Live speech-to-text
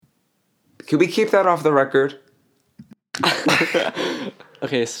Can we keep that off the record?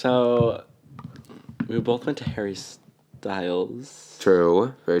 Okay, so we both went to Harry Styles.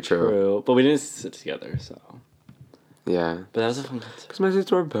 True. Very true. But we didn't sit together, so. Yeah. But that was a fun concert. Because my seats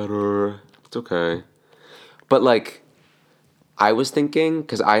were better. It's okay. But, like, I was thinking,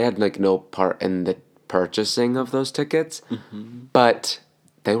 because I had, like, no part in the purchasing of those tickets, but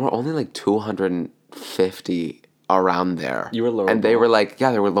they were only, like, $250 around there. You were lower And they bowl. were, like,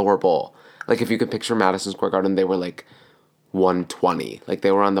 yeah, they were lower bowl. Like, if you could picture Madison Square Garden, they were, like, 120. Like,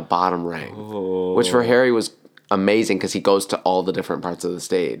 they were on the bottom ring. Oh. Which for Harry was amazing, because he goes to all the different parts of the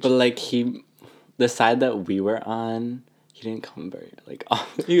stage. But, like, the side that we were on, he didn't come very, like,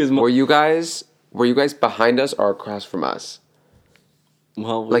 he was more. Were you guys behind us or across from us?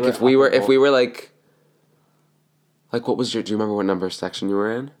 Well, Like, if we were, like, what was do you remember what number section you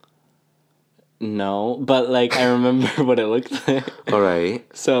were in? No, but, like, I remember what it looked like. All right.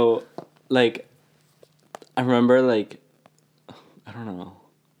 So, like, I remember, like, I don't know.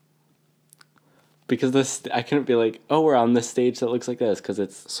 Because I couldn't be like, oh, we're on this stage that looks like this, because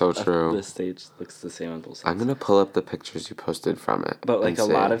it's... So true. This stage looks the same on both sides. I'm going to pull up the pictures you posted from it. But, like, and a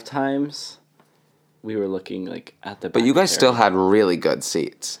lot see. of times, we were looking, like, at the back. But you guys there. still had really good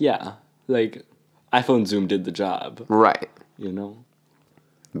seats. Yeah. Like, iPhone Zoom did the job, Right. you know?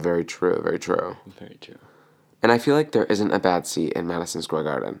 Very true, very true. Very true. And I feel like there isn't a bad seat in Madison Square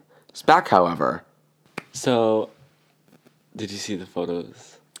Garden. SPAC, however. So, did you see the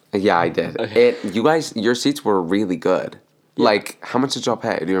photos? Yeah, I did. Okay. You guys, your seats were really good. Yeah. Like, how much did y'all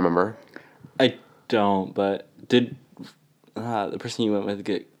pay? Do you remember? I don't, but did the person you went with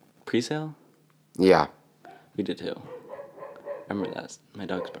get pre-sale? Yeah. We did too. I remember that. My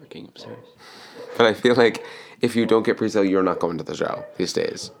dog's barking upstairs. But I feel like if you don't get pre-sale, you're not going to the show these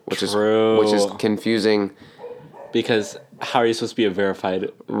days. Which True. is confusing. Because how are you supposed to be a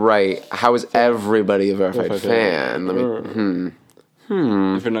verified... Right. How is everybody a verified Verified fan? Let me...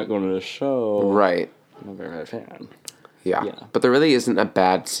 If you're not going to the show... Right. I'm a verified fan. Yeah. Yeah. But there really isn't a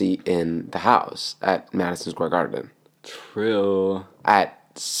bad seat in the house at Madison Square Garden. True.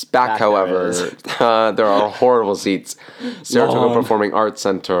 At SPAC, there however, is. there are horrible seats. Saratoga Long. Performing Arts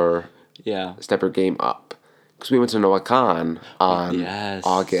Center, Yeah. Step Your Game Up. Because we went to NoahCon on Yes.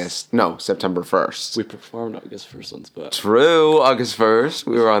 September 1st. We performed August 1st once, but... True, August 1st.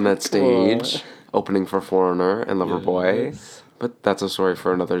 We were on that stage, opening for Foreigner and Loverboy. Yes. But that's a story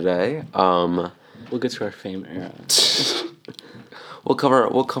for another day. We'll get to our fame era. We'll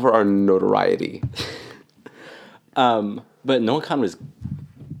cover our notoriety. But NoahCon was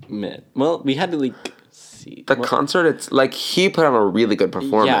mid. Well, we had to, like, see. The concert, it's like he put on a really good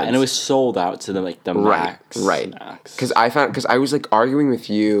performance. Yeah, and it was sold out to the, like, the max. Right. Max. Because I was like arguing with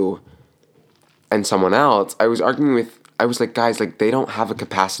you and someone else. I was like, guys, like they don't have a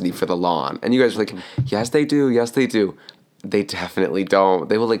capacity for the lawn. And you guys were like, yes, they do. Yes, they do. They definitely don't.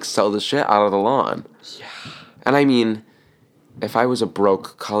 They will like sell the shit out of the lawn. Yeah. And I mean, if I was a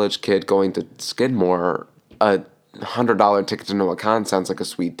broke college kid going to Skidmore, a $100 ticket to NoahCon sounds like a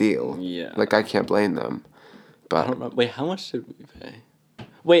sweet deal. Yeah. Like I can't blame them. I don't But remember. Wait, how much did we pay?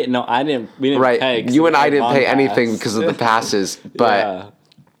 Wait, no, we didn't right, pay. 'cause you we and I had didn't long pay pass. anything because of the passes. But yeah.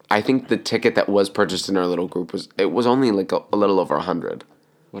 I think the ticket that was purchased in our little group was only like a little over 100.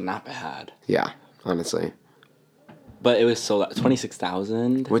 Well, not bad. Yeah, honestly, But it was sold out.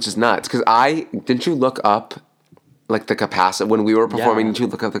 26,000. which is nuts. Because didn't you look up like the capacity when we were performing? Yeah. Didn't you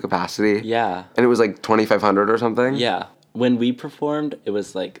look up the capacity? Yeah. And it was like 2,500 or something. Yeah. When we performed, it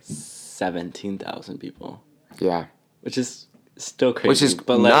was like 17,000 people, Yeah, which is still crazy. which is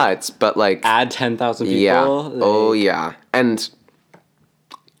but like, nuts. But like, add 10,000 people. yeah, like, oh yeah, and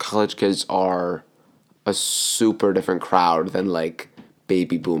college kids are a super different crowd than like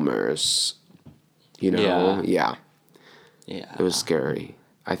baby boomers. You know, yeah. Yeah. It was scary.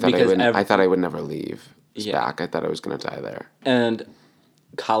 I thought Because I thought I would never leave. Yeah. Back. I thought I was gonna die there. And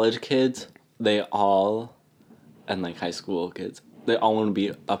college kids, and like high school kids, they all want to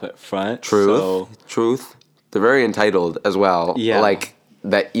be up at front. Truth. They're very entitled as well. Yeah. Like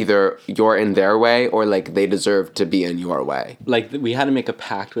that either you're in their way or like they deserve to be in your way. Like we had to make a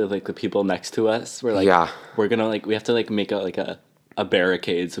pact with like the people next to us. We're like, Yeah. we're gonna like we have to like make a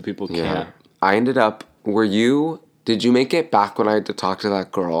barricade so people Yeah. can't. I ended up. Did you make it back when I had to talk to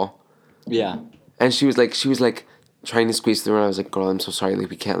that girl? Yeah. And she was like trying to squeeze through, and I was like, "Girl, I'm so sorry. Like,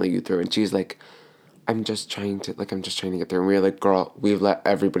 we can't let you through." And she's like, I'm just trying to get through. And we were like, "Girl, we've let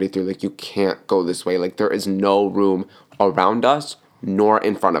everybody through. Like, you can't go this way. Like, there is no room around us nor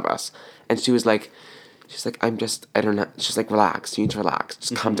in front of us." And she's like, I don't know. She's like, "Relax. You need to relax.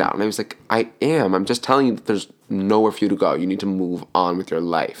 Just calm down." And I was like, "I am. I'm just telling you that there's nowhere for you to go. You need to move on with your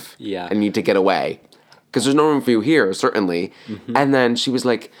life. Yeah. And you need to get away. Because there's no room for you here, certainly. Mm-hmm. And then she was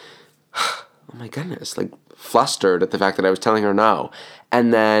like, oh my goodness, like flustered at the fact that I was telling her no.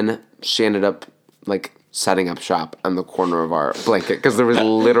 And then she ended up like setting up shop on the corner of our blanket because there was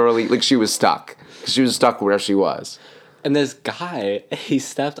literally, like she was stuck. She was stuck where she was. And this guy, he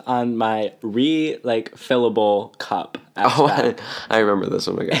stepped on my refillable cup. I remember this.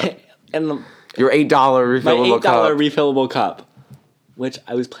 Oh my God. And your $8 refillable cup. My $8 refillable cup, which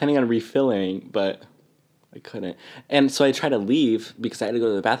I was planning on refilling, but I couldn't. And so I tried to leave because I had to go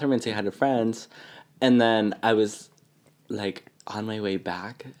to the bathroom and say hi to friends. And then I was like on my way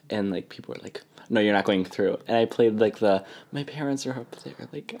back and like people were like, no, you're not going through. And I played like my parents are up there,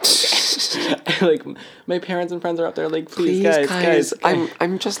 like, like my parents and friends are up there, like, please guys.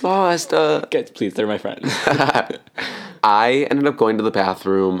 I'm just lost. Guys, please, they're my friends. I ended up going to the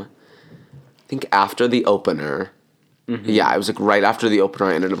bathroom, I think after the opener. Mm-hmm. Yeah, it was like right after the opener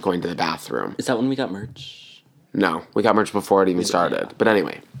I ended up going to the bathroom. Is that when we got merch? No, we got merch before it even started. Yeah. But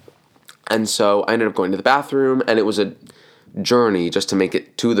anyway. And so I ended up going to the bathroom, and it was a journey just to make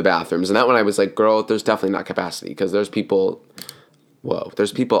it to the bathrooms. And that one I was like, girl, there's definitely not capacity because there's people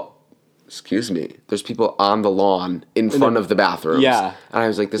on the lawn in front of the bathrooms. Yeah. And I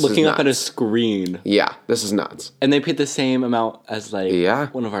was like, this looking is nuts. up at a screen. Yeah, this is nuts. And they paid the same amount as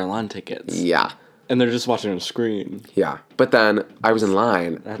like one of our lawn tickets. Yeah. And they're just watching on a screen. Yeah. But then I was in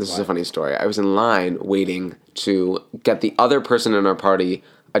line. This is a funny story. I was in line waiting to get the other person in our party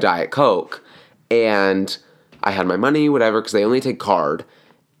a Diet Coke. And I had my money, whatever, because they only take card.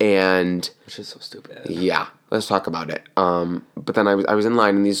 And which is so stupid. Yeah. Let's talk about it. But then I was in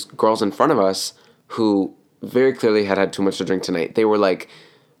line, and these girls in front of us who very clearly had too much to drink tonight, they were like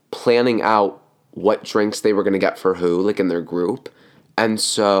planning out what drinks they were going to get for who, like in their group. And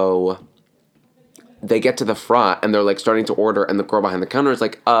so they get to the front and they're like starting to order, and the girl behind the counter is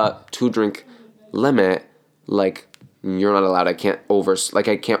like, 2-drink limit. Like, you're not allowed. I can't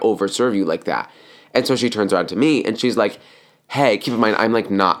overserve you like that. And so she turns around to me and she's like, hey, keep in mind, I'm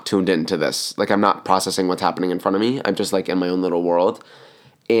like not tuned into this. Like, I'm not processing what's happening in front of me. I'm just like in my own little world.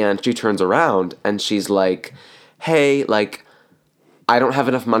 And she turns around and she's like, hey, like, I don't have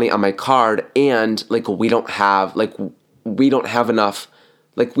enough money on my card, and like we don't have enough.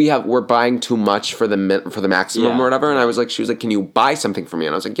 Like, we're buying too much for the maximum or whatever. And I was like, she was like, can you buy something for me?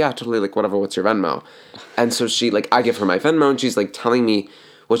 And I was like, yeah, totally. Like, whatever. What's your Venmo? And so she, like, I give her my Venmo, and she's like telling me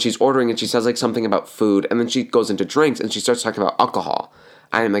what she's ordering, and she says like something about food, and then she goes into drinks and she starts talking about alcohol.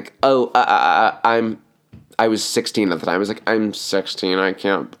 I'm like, I was 16 at the time. I was like, I'm 16. I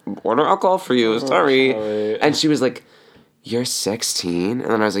can't order alcohol for you. Sorry. And she was like, you're 16? And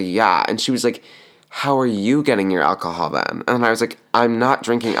then I was like, yeah. And she was like, how are you getting your alcohol then? And I was like, I'm not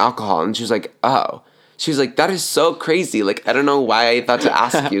drinking alcohol. And she was like, oh. She was like, that is so crazy. Like, I don't know why I thought to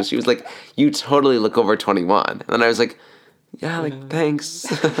ask you. She was like, you totally look over 21. And then I was like, yeah, like, thanks.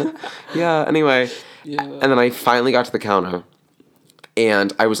 Yeah, anyway. Yeah. And then I finally got to the counter,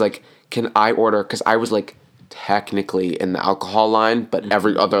 and I was like, can I order? Because I was like technically in the alcohol line, but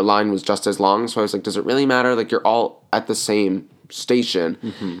every other line was just as long. So I was like, does it really matter? Like, you're all at the same station.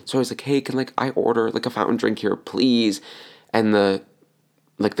 Mm-hmm. So I was like, hey, can like I order like a fountain drink here, please? And the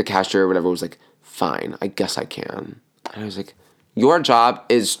cashier or whatever was like, fine, I guess I can. And I was like, your job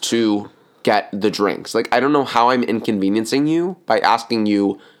is to get the drinks. Like, I don't know how I'm inconveniencing you by asking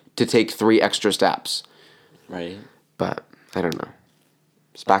you to take 3 extra steps. Right. But I don't know.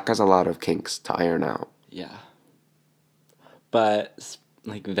 SPAC has a lot of kinks to iron out. Yeah. But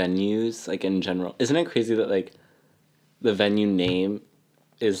like venues, like in general, isn't it crazy that like the venue name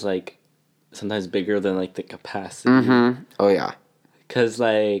is like sometimes bigger than like the capacity? Mm-hmm. Oh yeah. Cause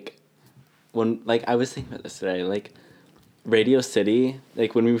like when like I was thinking about this today, like Radio City,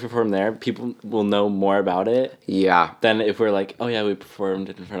 like when we perform there, people will know more about it. Yeah. Than if we're like, oh yeah, we performed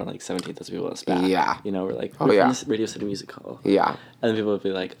in front of like 17,000 people at SPAC. Yeah. You know, we're like, we're from this Radio City Music Hall. Yeah. And then people would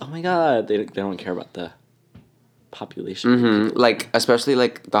be like, oh my god, they don't care about the population. Mm-hmm. Like, especially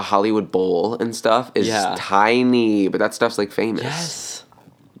like the Hollywood Bowl and stuff is tiny, but that stuff's like famous.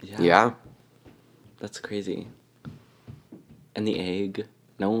 Yes. Yeah. That's crazy. And the egg,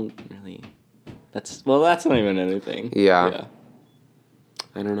 no one really. That's not even anything. Yeah.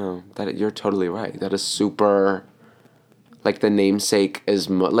 I don't know. You're totally right. That is super. Like, the namesake is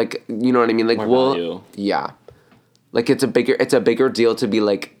like, you know what I mean. Like, more value. Yeah. Like, it's a bigger deal to be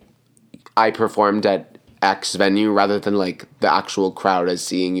like, I performed at X venue rather than like the actual crowd is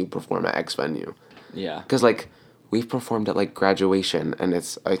seeing you perform at X venue. Yeah. Because like we've performed at like graduation and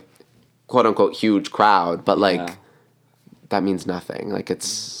it's a quote unquote huge crowd, but like that means nothing. Like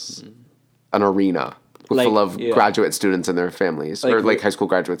it's an arena Like, full of yeah. graduate students and their families, Like, or like high school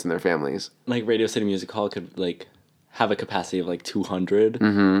graduates and their families. Like Radio City Music Hall could like have a capacity of like 200,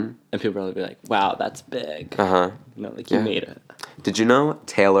 and people would be like, "Wow, that's big." Uh-huh. You know, like you Yeah. made it. Did you know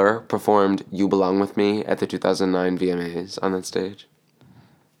Taylor performed "You Belong with Me" at the 2009 VMAs on that stage?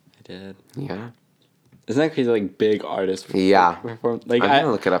 I did. Yeah. Isn't that crazy? Like big artists. Yeah. Perform. Like I'm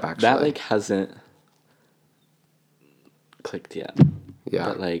gonna look it up, actually. That like hasn't clicked yet. Yeah.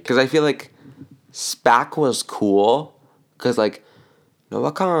 But, like- because I feel like SPAC was cool, because like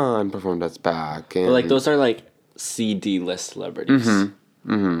Noah Khan performed at SPAC, and But like those are like CD list celebrities.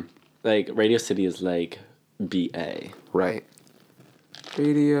 Like Radio City is like BA. right.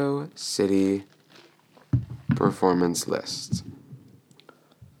 Radio City performance list.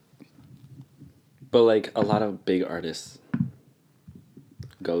 But like a lot of big artists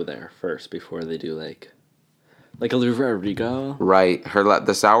go there first before they do like Olivia Rodrigo. Right,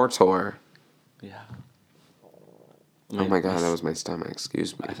 the Sour Tour. Yeah. Oh my god, that was my stomach.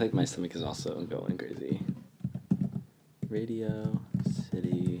 Excuse me. I feel like my stomach is also going crazy. Radio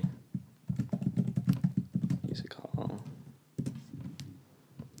City Music Hall.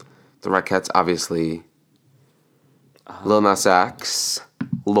 The Rockettes, obviously. Lil Nas X,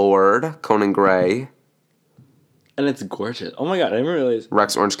 Lord, Conan Gray, And it's gorgeous. Oh my god, I didn't realize.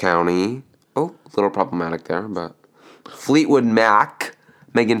 Rex Orange County. Oh, a little problematic there, but Fleetwood Mac,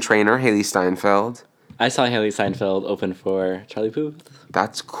 Meghan Trainor, Haley Steinfeld. I saw Haley Steinfeld open for Charlie Puth.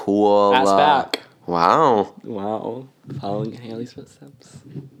 That's cool. That's back. Wow. Wow. Following in Haley's footsteps.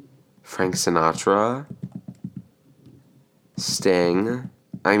 Frank Sinatra, Sting.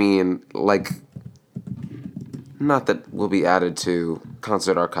 I mean, like, not that will be added to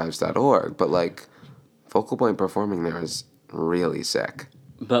concertarchives.org, but like, Focal Point performing there is really sick.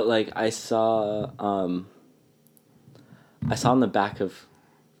 But like I saw on the back of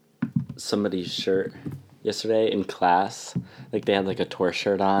somebody's shirt yesterday in class, like they had like a tour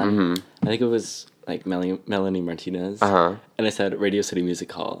shirt on. I think it was like Melanie Martinez. Uh-huh. And it said Radio City Music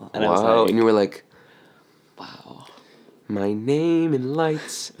Hall. And I Wow. was like, And you were like, wow. my name in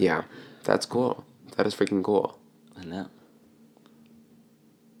lights. Yeah, that's cool. That is freaking cool. I know.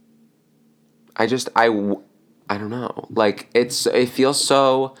 I don't know. Like, it feels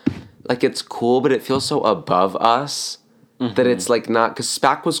so, like, it's cool, but it feels so above us that it's, like, not, because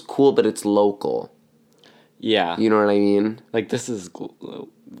SPAC was cool, but it's local. Yeah. You know what I mean? Like this is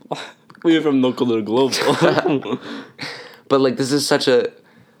we went from local to global. But, like, this is such a,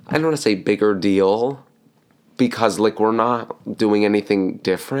 I don't want to say bigger deal, because, like, we're not doing anything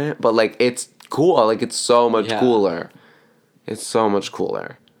different, but, like, it's cool. Like, it's so much cooler. It's so much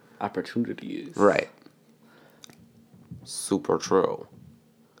cooler. Opportunities. Right. Super true.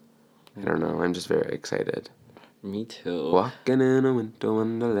 I don't know. I'm just very excited. Me too. Walking in a winter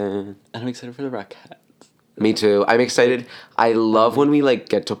wonderland. And I'm excited for the Rockettes. Me too. I'm excited. I love when we like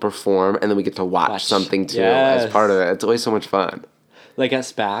get to perform and then we get to watch something too as part of it. It's always so much fun. Like at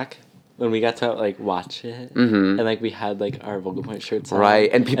SPAC, when we got to like watch it, and like we had like our Vocal Point shirts on. Right,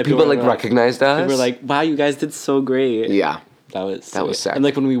 and people like recognized us. People were like, "Wow, you guys did so great!" Yeah, that was sick. And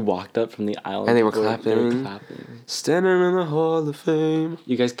like when we walked up from the aisle, and they were clapping. Standing in the Hall of Fame.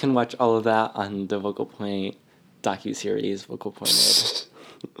 You guys can watch all of that on the Vocal Point docuseries, Vocal Pointed.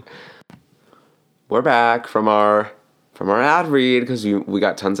 We're back from our ad read because we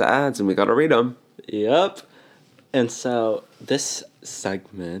got tons of ads and we got to read them. Yep. And so this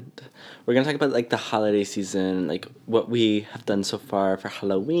segment, we're going to talk about like the holiday season, like what we have done so far for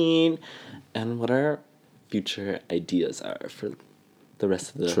Halloween and what our future ideas are for the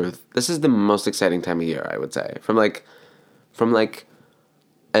rest of the... Truth. This is the most exciting time of year, I would say. From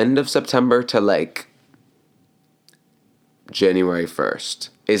end of September to like January 1st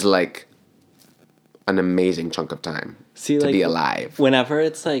is like an amazing chunk of time to like, be alive. Whenever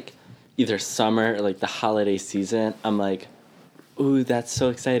it's like either summer or like the holiday season, I'm like, ooh, that's so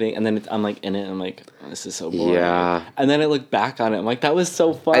exciting. And then I'm like in it, and I'm like, oh, this is so boring. Yeah. And then I look back on it, I'm like, that was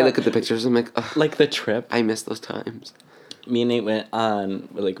so fun. I look at the pictures and I'm like, ugh, like the trip. I miss those times. Me and Nate went on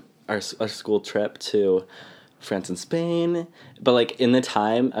like our school trip to France and Spain, but like in the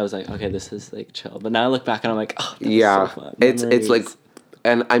time I was like, okay, this is like chill. But now I look back and I'm like, oh, that was so fun. It's like,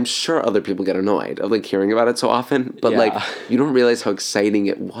 and I'm sure other people get annoyed of like hearing about it so often, but like you don't realize how exciting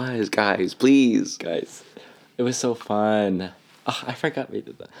it was, guys. Please, guys, it was so fun. Oh, I forgot we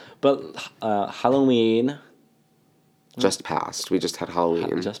did that. But Halloween just passed. We just had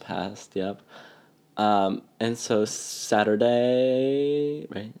Halloween. Just passed. Yep. And so Saturday,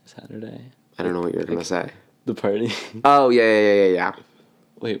 right? Saturday. I don't know what you're gonna say. The party. Oh yeah.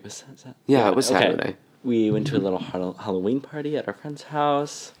 Wait, was that? Yeah, it was Saturday. We went to a little Halloween party at our friend's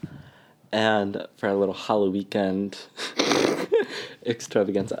house, and for a little Halloween weekend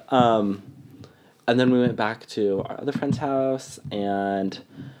extravaganza. And then we went back to our other friend's house, and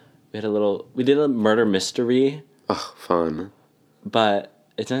we did a murder mystery, Oh, fun. but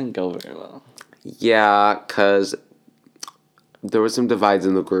it didn't go very well. Yeah, because there were some divides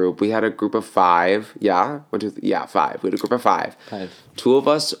in the group. We had a group of 5. Yeah? 5. We had a group of 5. 5. 2 of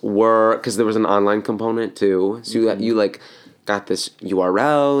us were, because there was an online component too. So you like got this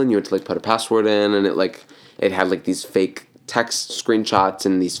URL and you had to like put a password in, and it had like these fake text screenshots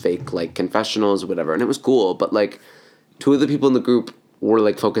and these fake like confessionals, whatever. And it was cool, but like 2 of the people in the group were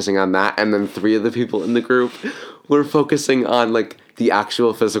like focusing on that, and then 3 of the people in the group were focusing on like the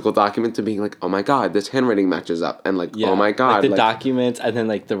actual physical document and being like, oh my god, this handwriting matches up, and like, oh my god, like the documents, and then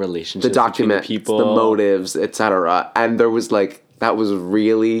like the relationships, the documents, between the people, the motives, etc. And there was like, that was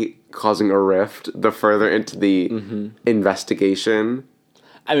really causing a rift the further into the investigation.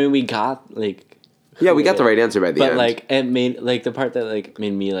 I mean, we got like, yeah, we got the right answer by the end. But like, it made like the part that like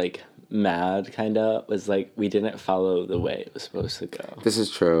made me like mad kind of was like we didn't follow the way it was supposed to go. This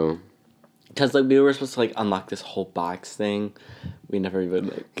is true. Because like we were supposed to like unlock this whole box thing, we never even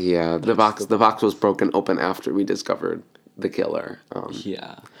like. Yeah, the box was broken open after we discovered the killer.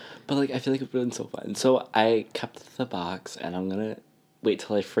 Yeah, but like I feel like it would have been so fun. So I kept the box, and I'm gonna wait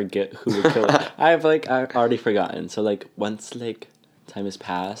till I forget who the killer. I've already forgotten. So like once like time has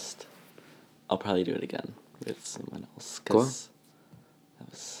passed, I'll probably do it again with someone else. Cool. That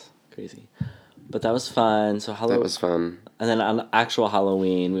was crazy, but that was fun. So That was fun. And then on actual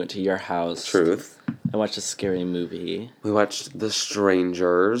Halloween, we went to your house. Truth. And watched a scary movie. We watched The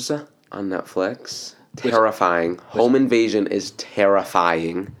Strangers on Netflix. Terrifying. Home invasion is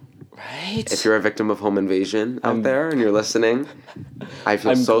terrifying. Right? If you're a victim of home invasion out there and you're listening, I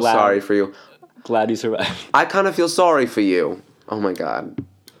feel I'm glad- sorry for you. Glad you survived. I kind of feel sorry for you. Oh my god.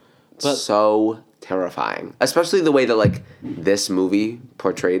 But- so terrifying. Especially the way that like this movie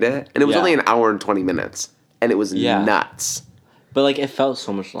portrayed it. And it was only an hour and 20 minutes. And it was nuts. But like it felt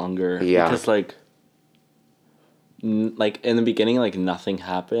so much longer. Yeah. Because like like in the beginning, like nothing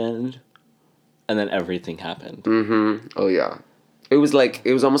happened, and then everything happened. Mm-hmm. Oh yeah. It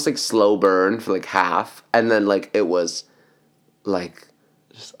was almost like slow burn for like half, and then like it was like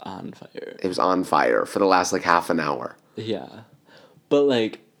Just on fire. it was on fire for the last like half an hour. Yeah. But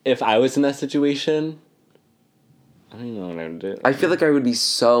like if I was in that situation, I don't even know what I would do. I feel like I would be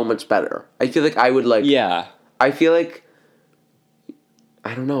so much better. I feel like I would like Yeah. I feel like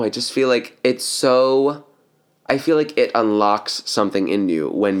I don't know, I just feel like it's so I feel like it unlocks something in you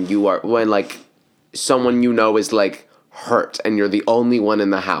when like someone you know is like hurt and you're the only one in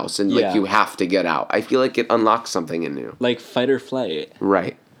the house and like you have to get out. I feel like it unlocks something in you. Like fight or flight.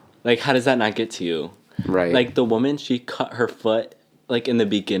 Right. Like how does that not get to you? Right. Like the woman, she cut her foot like in the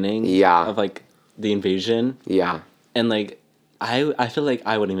beginning of like the invasion. Yeah. And like I feel like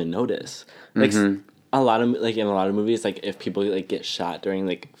I wouldn't even notice. Like a lot of like in a lot of movies, like if people like get shot during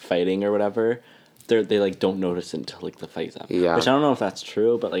like fighting or whatever, they like don't notice until like the fight's up. Yeah. Which I don't know if that's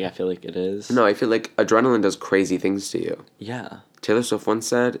true, but like I feel like it is. No, I feel like adrenaline does crazy things to you. Yeah. Taylor Swift once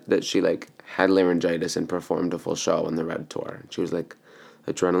said that she like had laryngitis and performed a full show on the Red Tour. She was like,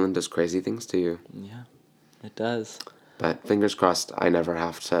 adrenaline does crazy things to you. Yeah. It does. But fingers crossed, I never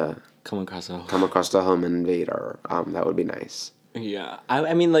have to Come across a home invader. That would be nice. Yeah.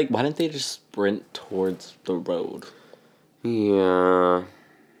 I mean, like, why didn't they just sprint towards the road? Yeah.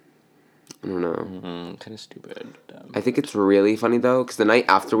 I don't know. Kind of stupid. I think it's really funny though, because the night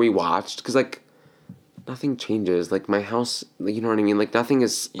after we watched, because like nothing changes. Like my house, like, you know what I mean. Like nothing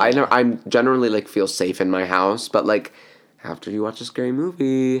is. Yeah. I know I'm generally like feel safe in my house, but like after you watch a scary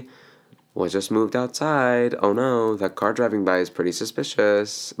movie, was just moved outside. Oh no, that car driving by is pretty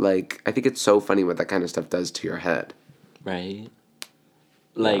suspicious. Like I think it's so funny what that kind of stuff does to your head. Right.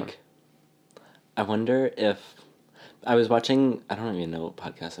 Like, I wonder if I was watching. I don't even know what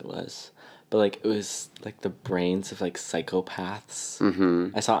podcast it was. But like it was like the brains of like psychopaths. Mm-hmm.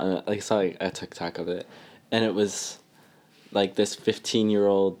 I saw like a TikTok of it, and it was like this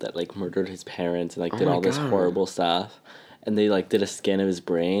 15-year-old that like murdered his parents and like did my all this God. horrible stuff, and they like did a scan of his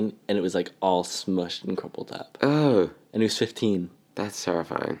brain, and it was like all smushed and crumpled up, Oh, and he was 15. that's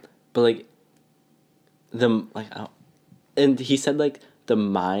terrifying. But like and he said like the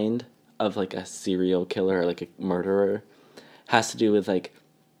mind of like a serial killer or like a murderer has to do with like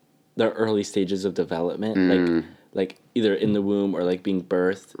the early stages of development, like either in the womb or like being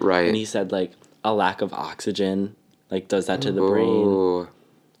birthed. Right. And he said like a lack of oxygen like does that to the brain. Ooh.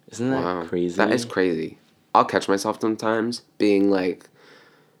 Isn't that crazy? That is crazy. I'll catch myself sometimes being like,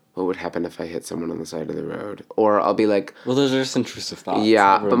 what would happen if I hit someone on the side of the road? Or I'll be like, Well, those are just intrusive thoughts.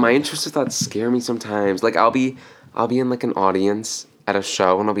 yeah, but my Everyone- intrusive thoughts scare me sometimes. Like I'll be in like an audience at a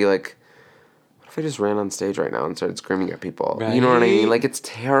show and I'll be like, what if I just ran on stage right now and started screaming at people? You know what I mean? Right? Like it's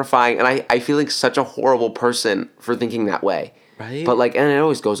terrifying and I feel like such a horrible person for thinking that way. Right? But like, and it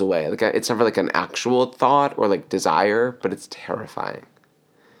always goes away. Like it's never like an actual thought or like desire, but it's terrifying.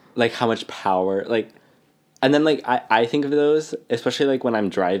 like how much power, like, and then like I think of those, especially like when I'm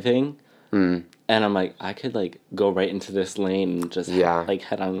driving, and I'm like, I could like go right into this lane and just Yeah. like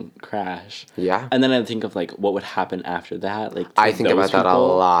head on crash. Yeah. And then I think of like what would happen after that. Like I to think those about that a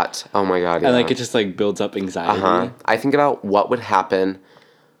people, lot. Oh my god, yeah. and like it just like builds up anxiety. I think about what would happen,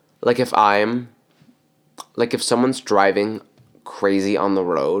 like if someone's driving crazy on the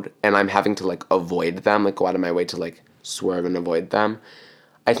road and I'm having to like avoid them, like go out of my way to like swerve and avoid them.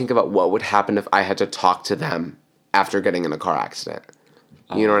 I think about what would happen if I had to talk to them after getting in a car accident.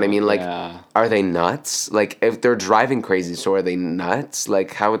 You know what I mean? Like, yeah. Are they nuts? Like, if they're driving crazy, so are they nuts?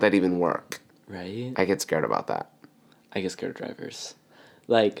 Like, how would that even work? Right? I get scared about that. I get scared of drivers.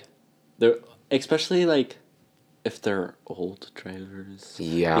 Like, they're, especially like, if they're old drivers.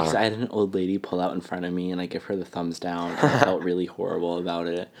 Yeah. Because I had an old lady pull out in front of me and I give her the thumbs down and I felt really horrible about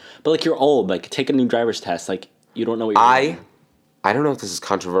it. But like, you're old. Like, take a new driver's test. Like, you don't know what you're doing. I don't know if this is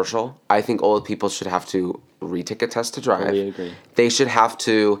controversial. I think old people should have to retake a test to drive. Totally agree. They should have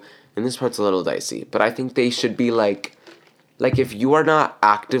to, and this part's a little dicey, but I think they should be like if you are not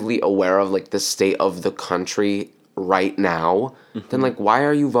actively aware of like the state of the country right now, then like why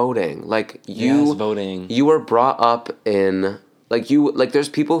are you voting? Like Yes, voting. you were brought up in like there's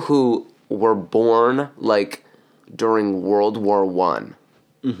people who were born like during World War One,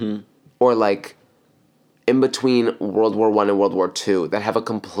 or like in between World War One and World War Two that have a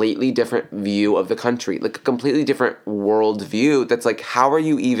completely different view of the country, like a completely different world view. That's like, how are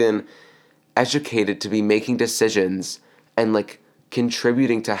you even educated to be making decisions and like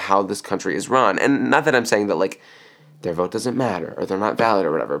contributing to how this country is run? And not that I'm saying that like their vote doesn't matter or they're not valid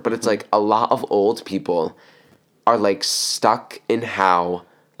or whatever, but it's like a lot of old people are like stuck in how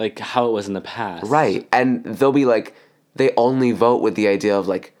Like, how it was in the past. right, and they'll be like they only vote with the idea of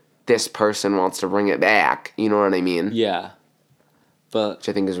like this person wants to bring it back. You know what I mean? Yeah. But, Which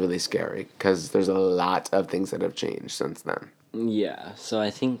I think is really scary because there's a lot of things that have changed since then. yeah. So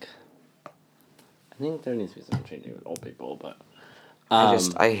I think there needs to be some changing with old people, but...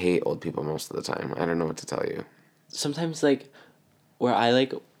 I hate old people most of the time. I don't know what to tell you. sometimes like where I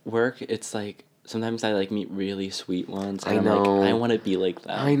like work, it's like sometimes I like meet really sweet ones. And I I'm know. like, I want to be like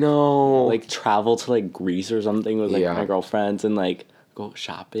that. I know. Like travel to like Greece or something with like Yeah. my girlfriends and like go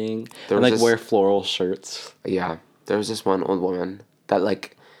shopping There and was like this- wear floral shirts. yeah, there was this one old woman that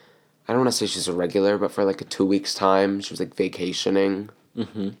like, I don't want to say she's a regular, but for like a 2 weeks time, she was like vacationing,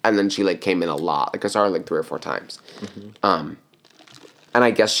 and then she like came in a lot. Like I saw her like 3 or 4 times. And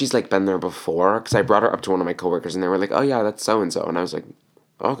I guess she's like been there before because I brought her up to one of my coworkers and they were like, "Oh yeah, that's so and so," and I was like,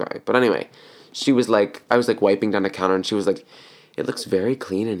 "Okay." But anyway, she was like, I was like wiping down the counter and she was like, "It looks very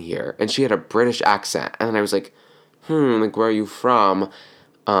clean in here," and she had a British accent, and then I was like, like where are you from?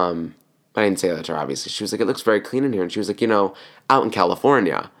 I didn't say that to her obviously. She was like, "It looks very clean in here," and she was like, out in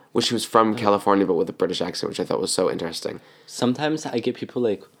California. Well, she was from California but with a British accent, which I thought was so interesting. Sometimes I get people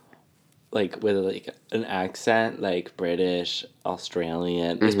like with like an accent, like British,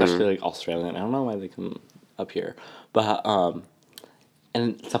 Australian, especially like Australian. I don't know why they come up here, but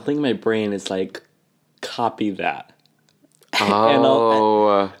and something in my brain is like copy that.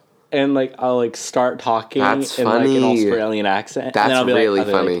 Oh, And like I'll like start talking That's in like an funny. Australian accent. That's and then I'll be really like,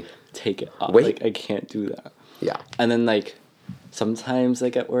 I'll be funny. like, take it off. Wait. Like I can't do that. yeah. And then like sometimes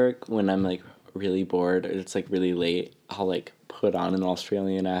like at work when I'm like really bored or it's like really late, I'll like put on an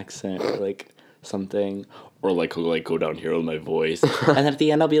Australian accent or like something. Or like go down here with my voice. And then at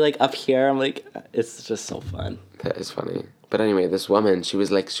the end I'll be like up here. I'm like it's just so fun. That is funny. But anyway, this woman, she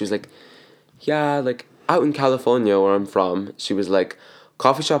was like, yeah, like out in California where I'm from, she was like,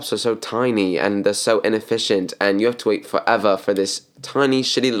 coffee shops are so tiny and they're so inefficient and you have to wait forever for this tiny,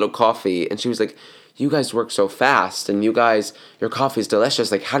 shitty little coffee. And she was like, you guys work so fast and your coffee's delicious.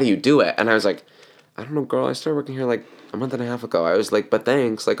 Like, how do you do it? And I was like, I don't know, girl. I started working here like a month and a half ago. I was like, but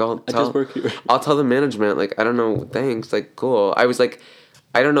thanks. Like, I just work here. I'll tell the management. Like, I don't know. Thanks. Like, cool. I was like,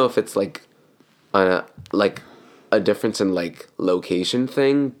 I don't know if it's like a difference in like location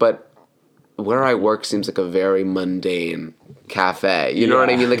thing, but where I work seems like a very mundane cafe. You know what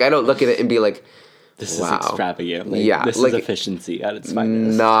I Yeah. mean? Like, I don't look at it and be like, This wow. is extravagant. Like, Yeah, This like, is efficiency at its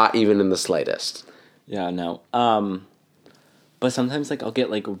finest. not even in the slightest. Yeah, no. But sometimes like I'll get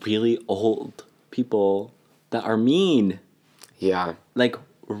like really old people that are mean. Yeah. Like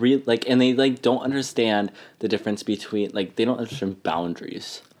and they like don't understand the difference between like they don't understand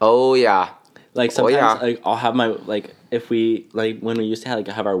boundaries. Oh yeah. Like sometimes yeah. like I'll have my like if we like when we used to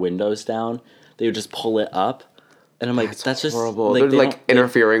have our windows down, they would just pull it up, and I'm like that's just horrible. like, They're they like don't-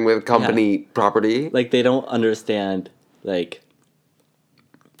 interfering with company property. like they don't understand like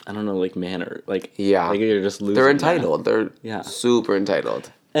I don't know like manner like Yeah. like you're just losing They're that. entitled. They're Yeah. super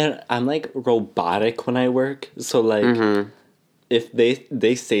entitled. And I'm like robotic when I work, so like Mm-hmm. if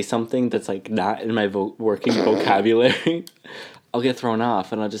they say something that's like not in my working vocabulary, I'll get thrown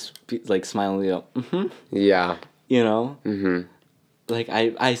off, and I'll just be like smiling, go, Yeah. you know. Mm-hmm. Like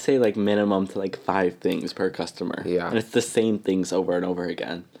I say like minimum to like 5 things per customer. Yeah. And it's the same things over and over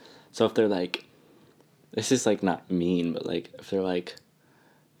again. So if they're like, this is like not mean, but like if they're like,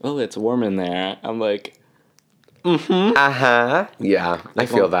 oh, it's warm in there, I'm like, Uh-huh. Yeah, I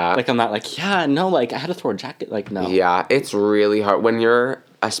feel that. Like I'm not like, yeah, no, like I had to throw a jacket. Like no. Yeah, it's really hard when you're,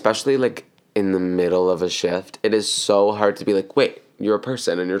 especially like in the middle of a shift. It is so hard to be like, wait, you're a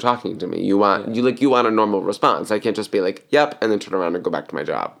person and you're talking to me. You want you want a normal response. I can't just be like, yep, and then turn around and go back to my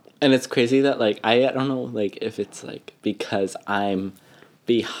job. And it's crazy that like I don't know like if it's like because I'm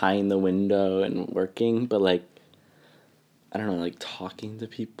behind the window and working, but like I don't know, like talking to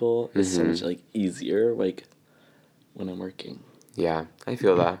people is so much like easier like when I'm working. Yeah, I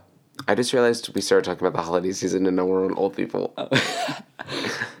feel that. I just realized we started talking about the holiday season and now we're on old people.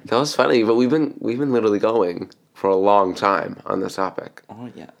 That was funny, but we've been literally going for a long time on this topic. Oh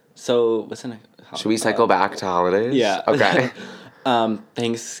yeah. So what's the next? Should we cycle back to holidays? Yeah. Okay.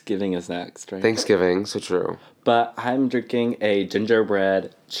 Thanksgiving is next, right? Thanksgiving, so true. But I'm drinking a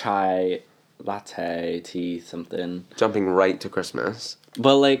gingerbread chai latte tea something. Jumping right to Christmas.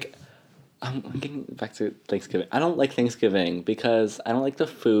 But like I'm getting back to Thanksgiving. I don't like Thanksgiving because I don't like the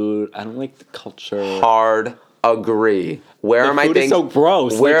food. I don't like the culture. Hard agree. Where The are my food is so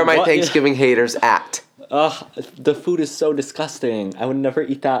gross. Where Like, are my what- Thanksgiving haters at? Ugh, the food is so disgusting. I would never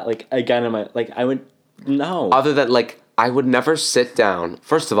eat that like again in my like I would no. Other than like I would never sit down.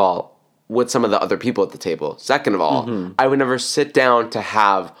 First of all, with some of the other people at the table. Second of all, I would never sit down to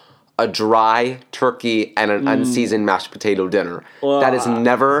have a dry turkey and an unseasoned mashed potato dinner. That is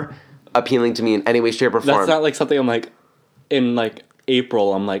never appealing to me in any way, shape, or form. That's not like something I'm like in like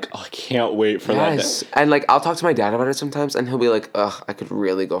April. I'm like, oh, I can't wait for that. Yes, and like I'll talk to my dad about it sometimes, and he'll be like, "Ugh, I could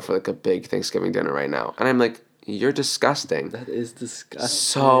really go for like a big Thanksgiving dinner right now," and I'm like, "You're disgusting." That is disgusting.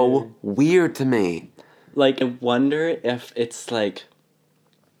 So weird to me. Like, I wonder if it's like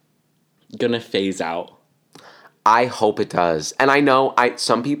gonna phase out. I hope it does, and I know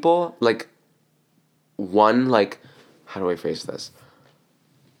some people like how do I phrase this?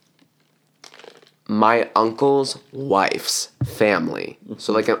 My uncle's wife's family,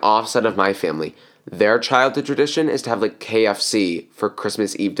 so like an offset of my family, their childhood tradition is to have like KFC for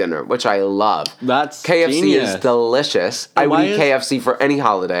Christmas Eve dinner, which I love. That's KFC genius. is delicious. I would why eat is- KFC for any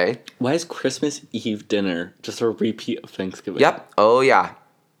holiday. Why is Christmas Eve dinner just a repeat of Thanksgiving? Yep. Oh yeah.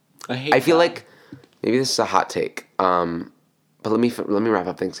 I hate. I feel that. like maybe this is a hot take. But let me wrap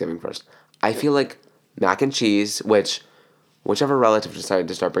up Thanksgiving first. I feel like mac and cheese, whichever relative decided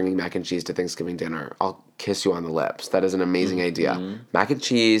to start bringing mac and cheese to Thanksgiving dinner, I'll kiss you on the lips. That is an amazing idea. Mac and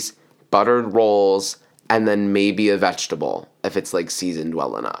cheese, buttered rolls, and then maybe a vegetable if it's like seasoned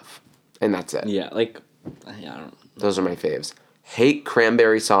well enough. And that's it. Yeah, like I don't. Those are my faves. Hate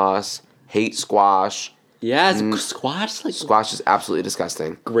cranberry sauce. Hate squash. Yeah, it's squash like Squash is absolutely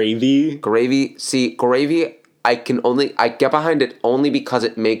disgusting. gravy. Gravy, I get behind it only because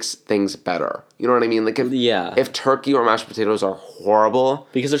it makes things better. You know what I mean? Like if turkey or mashed potatoes are horrible,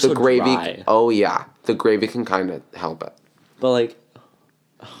 Because they're the so gravy, dry. oh yeah, the gravy can kind of help it. But like,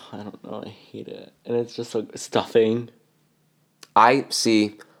 I don't know. I hate it, and it's just like stuffing. I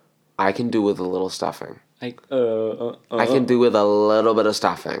can do with a little stuffing. Like I can do with a little bit of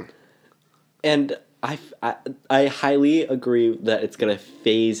stuffing. And I highly agree that it's gonna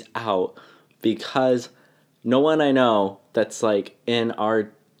phase out because no one I know that's like in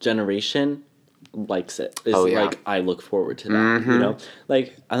our generation likes it. Is Oh, yeah. like I look forward to that. You know,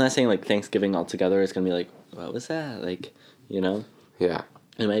 like I'm not saying like Thanksgiving altogether is gonna be like what was that like you know Yeah.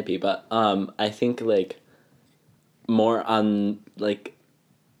 it might be, but I think like more on like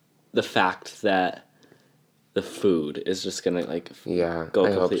the fact that the food is just gonna like Yeah. go I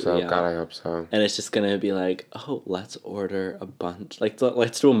hope completely so. out. God, I hope so. And it's just gonna be like, oh, let's order a bunch. Like,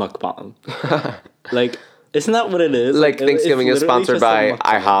 let's do a mukbang. Like, isn't that what it is? Like Thanksgiving is literally sponsored just a by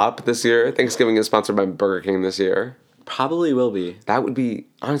mukbang. IHOP this year. Thanksgiving is sponsored by Burger King this year. Probably will be. That would be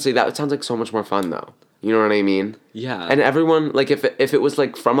honestly. That sounds like so much more fun though. You know what I mean? Yeah. And everyone, like, if it was,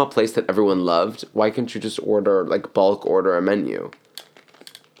 like, from a place that everyone loved, why couldn't you just bulk order a menu?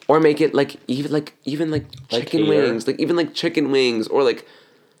 Or make it like even like chicken cater. wings, like even like chicken wings or like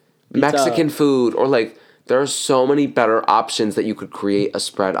Mexican food or like there are so many better options that you could create a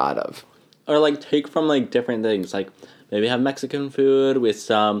spread out of. Or like take from like different things. Like maybe have Mexican food with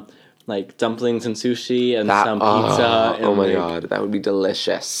some like dumplings and sushi and some pizza and oh my like, god, that would be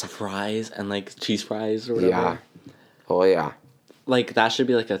delicious. fries and like cheese fries or whatever. Yeah. Oh yeah. Like that should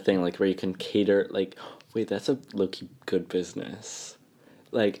be like a thing like where you can cater like wait, that's a low-key good business.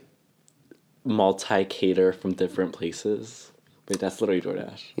 Like multi-cater from different places. Wait, that's literally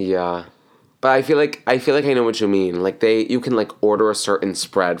DoorDash. Yeah. But I feel like I know what you mean. Like you can like order a certain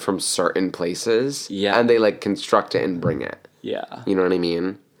spread from certain places. Yeah. And they like construct it and bring it. Yeah. You know what I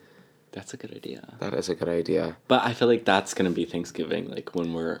mean? That's a good idea. That is a good idea. But I feel like that's gonna be Thanksgiving, like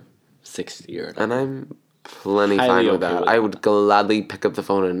when we're 60 or And I'm plenty Highly fine with okay that. with I that. would gladly pick up the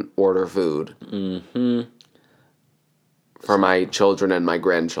phone and order food. Mm-hmm. For my children and my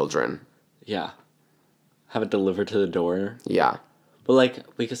grandchildren. Yeah. Have it delivered to the door. Yeah. But like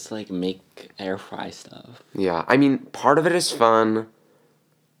we could like make air fry stuff. Yeah. I mean, part of it is fun.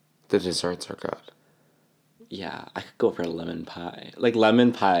 The desserts are good. Yeah, I could go for lemon pie. Like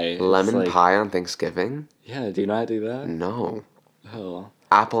lemon pie. is, Lemon like- pie on Thanksgiving? Yeah, do you know how to do that? No. Oh.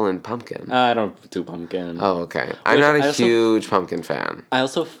 Apple and pumpkin. I don't do pumpkin. Oh, okay. I'm Which not a I also- huge pumpkin fan. I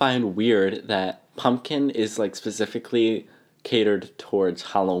also find weird that pumpkin is like specifically catered towards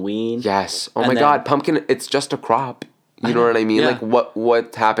Halloween. Yes. Oh And my then- god, pumpkin, it's just a crop. You know what I mean? Yeah. Like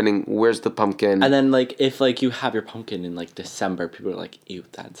what's happening? Where's the pumpkin? And then like if like you have your pumpkin in like December, people are like, ew,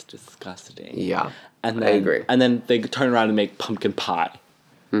 that's disgusting. Yeah. And I then, agree. And then they turn around and make pumpkin pie.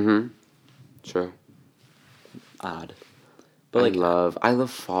 Mm-hmm. True. Odd. But like I love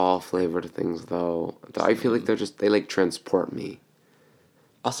fall flavored things though. I feel like they like transport me.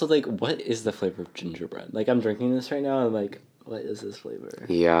 also like what is the flavor of gingerbread? Like I'm drinking this right now and I'm like, what is this flavor?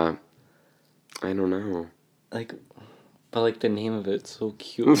 Yeah. I don't know. Like but like the name of it's so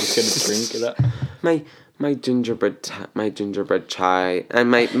cute. I'm just gonna drink it up. My gingerbread chai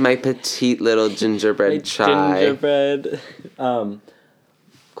and my petite little gingerbread Like, chai. gingerbread.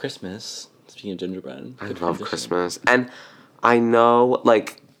 Christmas. Speaking of gingerbread. I good love tradition. Christmas. And I know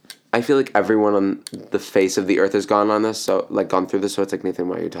like I feel like everyone on the face of the earth has gone through this, so it's like Nathan,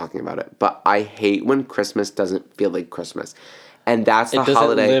 why are you talking about it? But I hate when Christmas doesn't feel like Christmas. And that's the It doesn't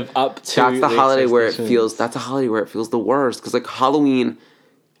holiday. live up to That's the the holiday where it expectations. feels. That's a holiday where it feels the worst because like Halloween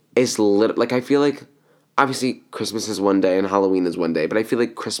is like I feel like obviously Christmas is one day and Halloween is one day, but I feel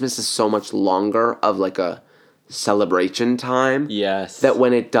like Christmas is so much longer of like a celebration time. Yes. That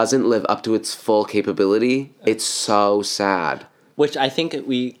when it doesn't live up to its full capability, it's so sad. Which I think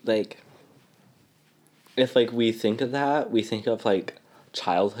we like. If like we think of that, we think of like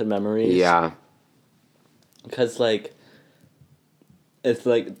childhood memories. Yeah. Because like. It's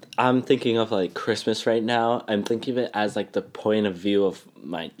like I'm thinking of like Christmas right now. I'm thinking of it as like the point of view of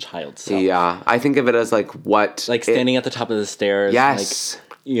my child self. Yeah. I think of it as like what Like standing at the top of the stairs. Yes.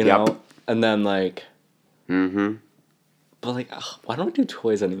 Like, you Yep. know, and then like. Mm-hmm. But like, ugh, why don't we do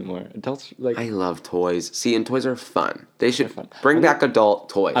toys anymore? Adults like. I love toys. See, and toys are fun. They should fun. bring back adult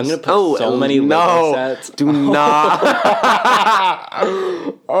toys. I'm gonna put so many Lego sets. Do not.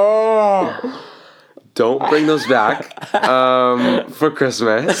 Oh. Don't bring those back for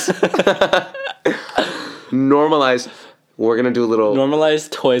Christmas. Normalize. We're gonna do a little Normalize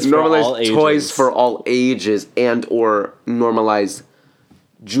toys for all normalize ages. toys for all ages and or normalize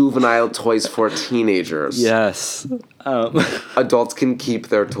juvenile toys for teenagers. Yes. Adults can keep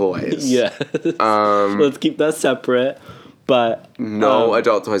their toys. Yes. Let's keep that separate. But No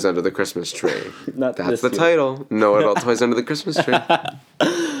adult toys under the Christmas tree. not That's this the year. title. No adult toys under the Christmas tree.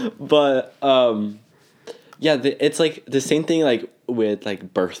 But yeah, it's like the same thing like with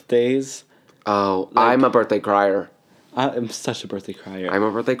like birthdays. Oh, I'm a birthday crier. I'm such a birthday crier. I'm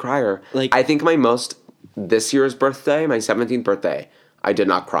a birthday crier. Like- I think this year's birthday, my 17th birthday, I did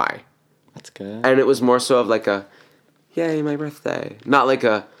not cry. That's good. And it was more so of like a, yay, my birthday. Not like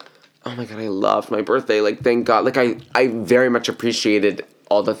a, oh my God, I loved my birthday. Like, thank God. Like, I very much appreciated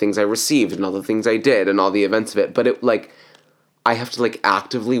all the things I received and all the things I did and all the events of it. But it, like, I have to, like,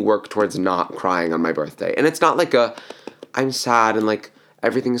 actively work towards not crying on my birthday. And it's not like I'm sad and, like,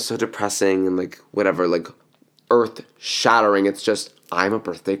 everything is so depressing and, like, whatever, like, earth shattering. It's just, I'm a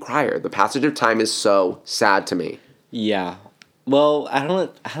birthday crier. The passage of time is so sad to me. Yeah. Well, I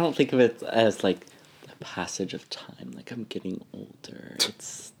don't think of it as like the passage of time. Like I'm getting older.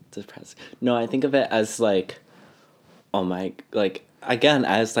 It's depressing. No, I think of it as like, oh my, like again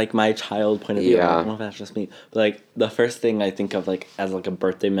as like my child point of view. Yeah. I don't know if that's just me, but like the first thing I think of like as like a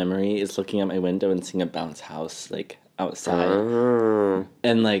birthday memory is looking at my window and seeing a bounce house like outside. Oh.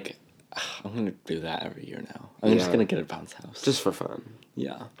 And, like, I'm going to do that every year now. I'm just Yeah. going to get a bounce house. Just for fun.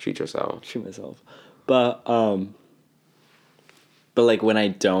 Yeah. Treat yourself. Treat myself. But like, when I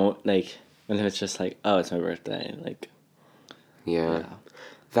don't, like, when it's just like, oh, it's my birthday, like, Yeah. yeah.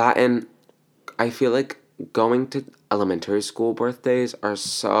 That, and I feel like going to elementary school birthdays are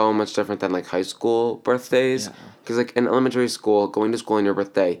so much different than like high school birthdays. Yeah. Because like in elementary school, going to school on your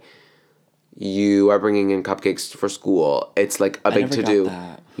birthday, you are bringing in cupcakes for school. It's like a big never to got do.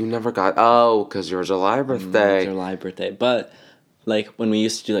 that. You never got, oh, because your July birthday. July birthday. But, like, when we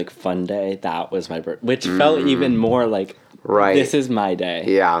used to do, like, Fun Day, that was my birthday. Which felt even more like, Right. this is my day.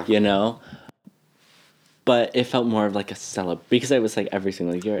 Yeah. You know? But it felt more of, like, a celebration. Because it was, like, every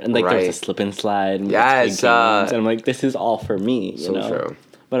single year. And, like, there was a Right. slip and slide. And, like, Yes, big games. And I'm like, this is all for me, you So know? true.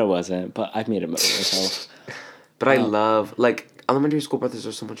 But it wasn't. But I've made it myself. But I love, like, elementary school birthdays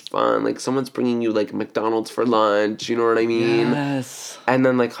are so much fun. Like, someone's bringing you, like, McDonald's for lunch, you know what I mean? Yes. And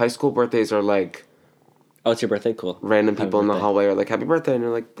then, like, high school birthdays are, like, Oh, it's your birthday? Cool. random Happy people in the birthday. hallway are like, happy birthday, and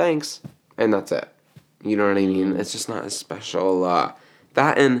you're like, thanks. And that's it. You know what I mean? It's just not as special.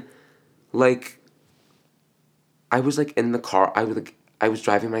 That and, like, I was, like, in the car. I was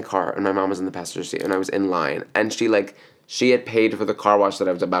driving my car, and my mom was in the passenger seat, and I was in line. And she had paid for the car wash that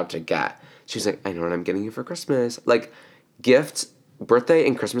I was about to get. She was like, I know what I'm getting you for Christmas. Like, gifts, birthday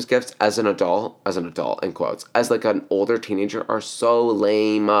and Christmas gifts as an adult, in quotes, as, like, an older teenager are so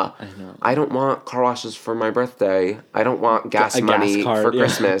lame. I know. I don't want car washes for my birthday. I don't want gas A gas money card, for yeah.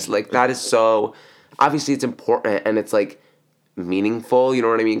 Christmas. Like, that is so, obviously it's important and it's, like, meaningful, you know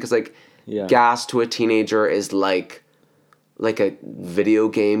what I mean? Because, like, Yeah. gas to a teenager is, like a video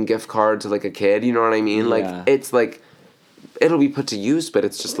game gift card to, like, a kid, you know what I mean? Yeah. Like, it's, like, it'll be put to use, but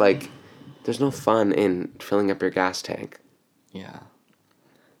it's just, like, there's no fun in filling up your gas tank. Yeah.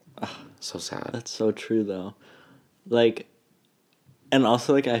 So sad. That's so true, though. Like, and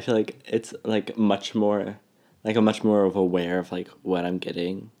also, like, I feel like it's, like, much more, like, I'm much more of aware of, like, what I'm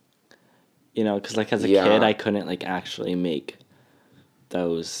getting. You know, because, like, as a Yeah. kid, I couldn't, like, actually make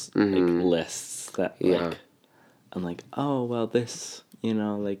those, like, lists that, Yeah. like, I'm like, oh, well, this, you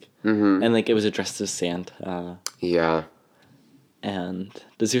know, like, Mm-hmm. and, like, it was addressed to Santa. Yeah. And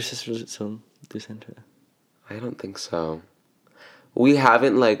does your sister still do Santa? I don't think so. We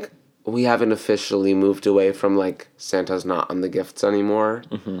haven't officially moved away from, like, Santa's not on the gifts anymore.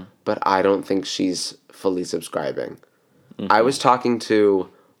 Mm-hmm. But I don't think she's fully subscribing. Mm-hmm. I was talking to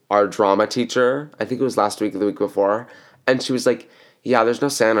our drama teacher, I think it was last week or the week before, and she was like, yeah, there's no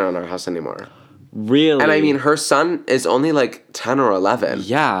Santa in our house anymore. Really? And I mean, her son is only, like, 10 or 11.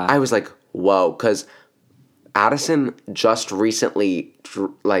 Yeah. I was like, whoa, because Addison just recently,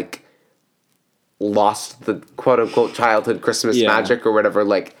 like, lost the quote-unquote childhood Christmas Yeah. magic or whatever,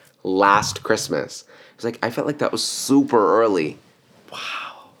 like, last Christmas. It's like, I felt like that was super early.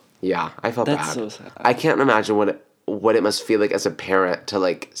 Wow. Yeah, I felt That's bad. so sad. I can't imagine what it must feel like as a parent to,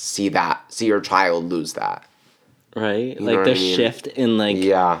 like, see your child lose that. Right? know Like, what the I mean? shift in, like,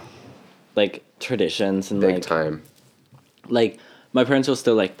 Yeah, like, traditions and, big like, time. like, my parents will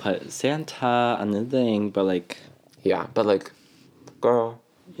still, like, put Santa on the thing, but, like, Yeah, but, like, girl,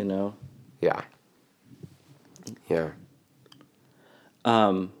 you know, yeah. Yeah.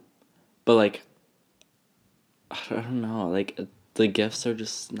 but, like, I don't know, like, the gifts are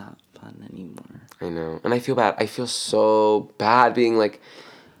just not fun anymore. I know. And I feel bad. I feel so bad being like,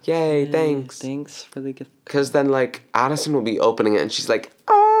 yay, thanks. Thanks for the gift. Because then, like, Addison will be opening it and she's like,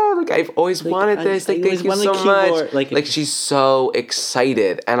 oh, like, I've always wanted this. I Like, always thank you wanted so a keyboard. much. Like, She's so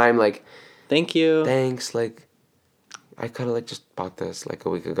excited. And I'm like, Thank you. thanks. Like, I could have, like, just bought this, like, a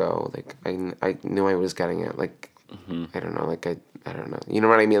week ago. Like, I knew I was getting it. Like, I don't know. Like, I don't know. You know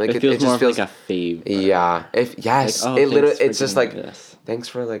what I mean? Like, It feels just more feels of, like, a favor. Yeah. Yes. Like, oh, it literally, thanks for it's just giving like, me this. thanks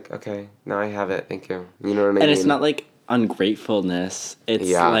for, like, okay, now I have it. Thank you. You know what I mean? And it's not, like, ungratefulness. It's,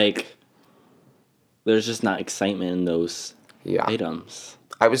 Yeah. like, there's just not excitement in those Yeah. items.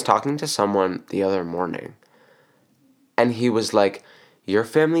 I was talking to someone the other morning, and he was like, your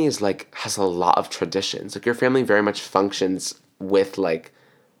family is, like, has a lot of traditions. Like, your family very much functions with, like,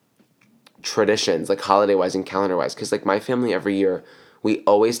 traditions, like, holiday-wise and calendar-wise. Because, like, my family every year, we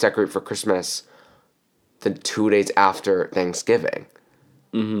always decorate for Christmas the 2 days after Thanksgiving.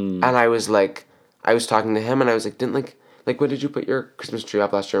 Mm-hmm. And I was talking to him, and I was like, what did you put your Christmas tree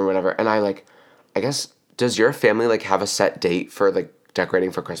up last year or whatever? And I guess, does your family, like, have a set date for, like,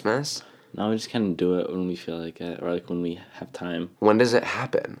 decorating for Christmas? No, we just kind of do it when we feel like it, or, like, when we have time. When does it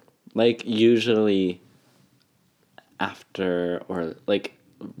happen? Like, usually after, or, like,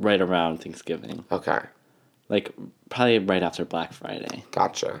 right around Thanksgiving. Okay. Like, probably right after Black Friday.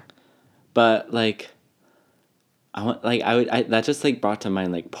 Gotcha. But, like, That just like brought to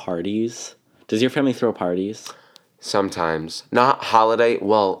mind like parties. Does your family throw parties? Sometimes. Not holiday.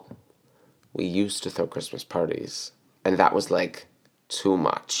 Well, we used to throw Christmas parties, and that was like too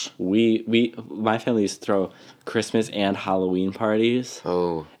much. My family used to throw Christmas and Halloween parties.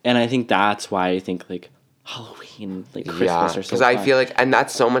 Oh. And I think that's why I think like Halloween, like Christmas Yeah, are so because I fun. feel like, and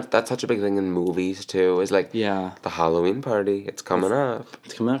that's such a big thing in movies too, is like, Yeah. the Halloween party, it's coming up.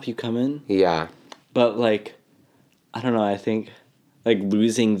 It's coming up, you come in. Yeah. But like, I don't know, I think like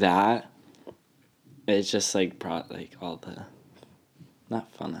losing that, it's just like brought like all the, not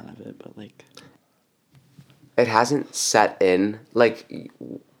fun out of it, but like. It hasn't set in, like,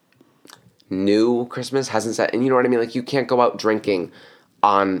 new Christmas hasn't set in, you know what I mean? Like, you can't go out drinking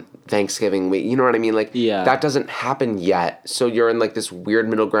on Thanksgiving week, you know what I mean? Like, Yeah. that doesn't happen yet. So you're in, like, this weird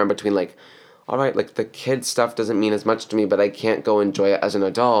middle ground between, like, all right, like, the kid stuff doesn't mean as much to me, but I can't go enjoy it as an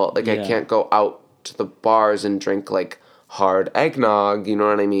adult. Like, I Yeah. can't go out to the bars and drink, like, hard eggnog, you know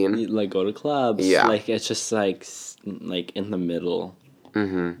what I mean? Like go to clubs. Yeah. Like it's just like in the middle.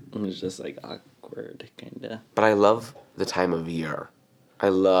 Mm-hmm. It's just like awkward, kinda. But I love the time of year. I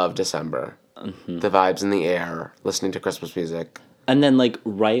love December. Mm-hmm. The vibes in the air, listening to Christmas music. And then like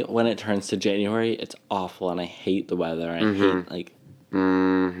right when it turns to January, it's awful, and I hate the weather. I hate like.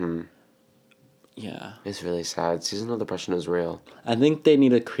 Mm-hmm. Yeah. It's really sad. Seasonal depression is real. I think they need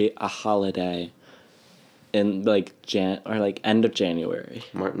to create a holiday. In like end of January.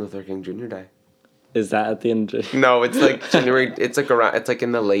 Martin Luther King Jr. Day. Is that at the end of No, it's like January. It's like around. It's like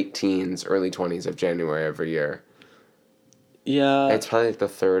in the late teens, early 20s of January every year. Yeah. It's probably like the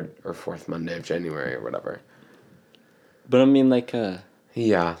 3rd or 4th Monday of January or whatever. But I mean like a.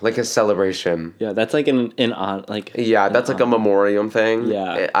 Yeah, like a celebration. Yeah, that's like in on like. Yeah, that's like a memoriam thing.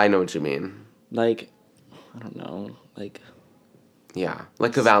 Yeah. I know what you mean. Like, I don't know, like. Yeah,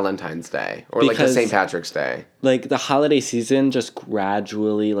 like a Valentine's Day or like a Because- St. Patrick's Day. Like the holiday season just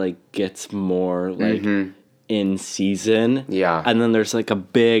gradually like gets more like in season. Yeah. And then there's like a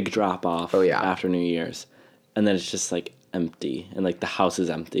big drop off. Oh, yeah. After New Year's, and then it's just like empty, and like the house is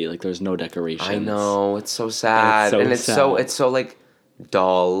empty. Like there's no decorations. I know, it's so sad. so And it's sad. so like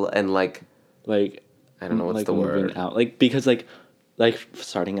dull and like Like I don't know what's like the moving word. out. Like because like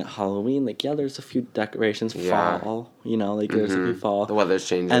starting at Halloween, like yeah, there's a few decorations. Yeah. Fall, you know, like there's a few fall. The weather's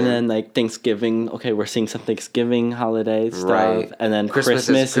changing. And then like Thanksgiving, okay, we're seeing some Thanksgiving holiday stuff, right. and then Christmas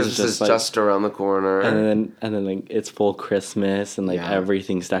is just like, just around the corner. and then like it's full Christmas and like Yeah.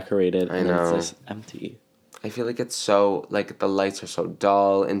 everything's decorated, and know. it's just empty. I feel like it's so like the lights are so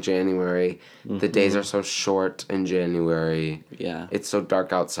dull in January. The days are so short in January. Yeah, It's so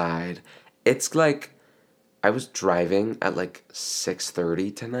dark outside. It's like I was driving at like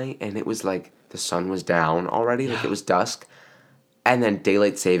 6:30 tonight, and it was like the sun was down already, like it was dusk. And then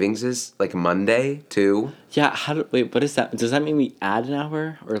daylight savings is like Monday too. yeah. Wait? What is that? Does that mean we add an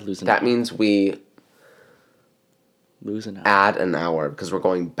hour or lose an That hour? means we Lose an hour. add an hour because we're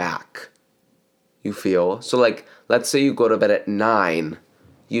going back. You feel? So like let's say you go to bed at 9,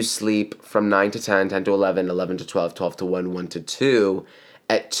 you sleep from 9 to 10, 10 to 11, 11 to 12, 12 to 1, 1 to 2.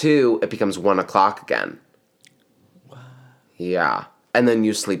 At 2 it becomes 1 o'clock again. Yeah. And then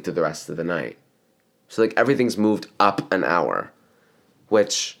you sleep through the rest of the night. So like everything's moved up an hour.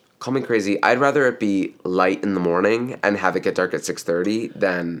 Which, call me crazy, I'd rather it be light in the morning and have it get dark at 6:30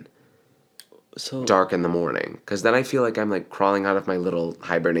 than So dark in the morning. Because then I feel like I'm like crawling out of my little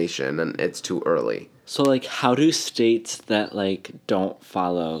hibernation and it's too early. So like, how do states that like don't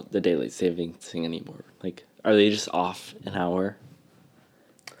follow the daylight savings thing anymore? Like, are they just off an hour?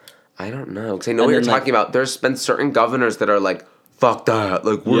 I don't know. Because I know And what you're then, like- talking about. There's been certain governors that are like, fuck that.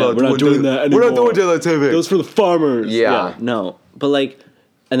 Like, we're we're not doing that We're not anymore. doing daylight savings. Those for the farmers. Yeah. No, but like,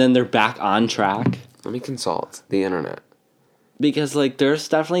 and then they're back on track Let me consult the internet. because like there's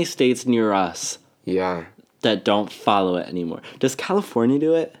definitely states near us Yeah. that don't follow it anymore. Does California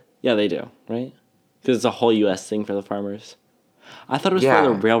do it? Yeah, they do, right? Because it's a whole U.S. thing for the farmers. I thought it was Yeah.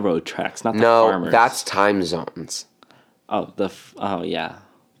 for the railroad tracks, not the No, farmers. that's time zones. oh yeah,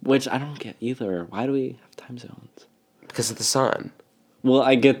 which I don't get either. Why do we have time zones? Because of the sun. Well,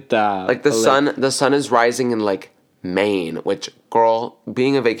 I get that. Like the but, sun is rising in like Maine, which girl,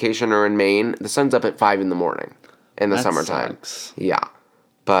 being a vacationer in Maine, the sun's up at 5 in the morning in the That summertime. sucks. Yeah.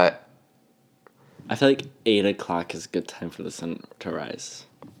 But I feel like 8 o'clock is a good time for the sun to rise.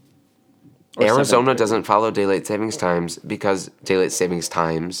 Or Arizona 7:30. doesn't follow daylight saving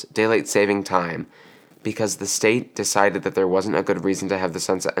time because the state decided that there wasn't a good reason to have the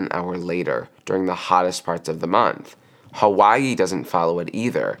sunset an hour later during the hottest parts of the month. Hawaii doesn't follow it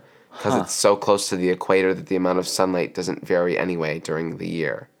either because it's so close to the equator that the amount of sunlight doesn't vary anyway during the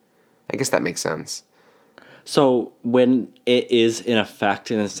year. I guess that makes sense. So when it is in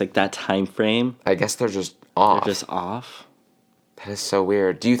effect and it's like that time frame, I guess they're just off. they're just off. That is so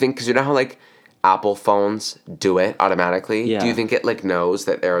weird. Do you think, because you know how like Apple phones do it automatically? Yeah. Do you think it like knows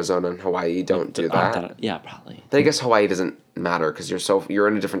that Arizona and Hawaii don't do that? Yeah, probably. But I guess Hawaii doesn't matter because you're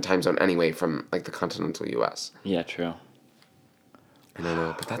in a different time zone anyway from like the continental U.S. Yeah, true. I don't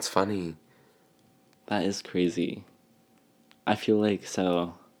know, but that's funny. That is crazy. I feel like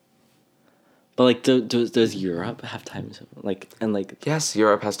so. But like, does Europe have time zone? Like, and like, Yes,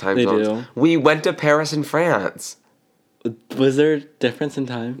 Europe has time They zones. do. We went to Paris and France. was there a difference in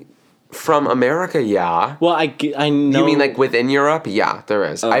time? From America, yeah. Well, I know. You mean like within Europe? Yeah, there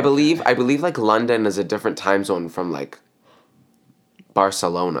is. Oh, I believe like London is a different time zone from like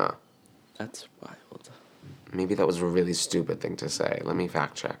Barcelona. That's wild. Maybe that was a really stupid thing to say. Let me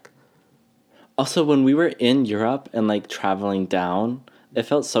fact check. Also, when we were in Europe and like traveling down, it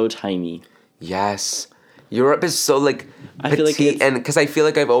felt so tiny. Yes. Europe is so like I petite, feel like it's- and because I feel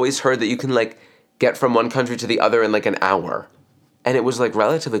like I've always heard that you can like get from one country to the other in like an hour. And it was like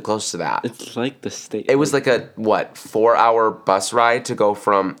relatively close to that. It's like the state. It was like a 4-hour bus ride to go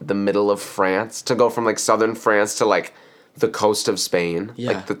from the middle of France, to go from like southern France to like the coast of Spain,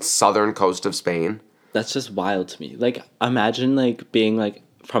 Yeah. like the southern coast of Spain. That's just wild to me. Like, imagine like being like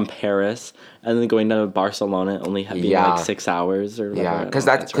from Paris and then going to Barcelona and only being Yeah. like 6 hours or whatever. I Yeah, don't because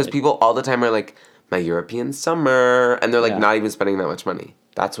know if that's because right. people all the time are like my European summer, and they're like Yeah. not even spending that much money.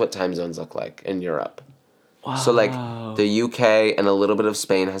 That's what time zones look like in Europe. Wow. So like the UK and a little bit of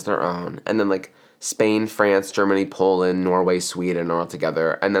Spain has their own, and then like Spain, France, Germany, Poland, Norway, Sweden are all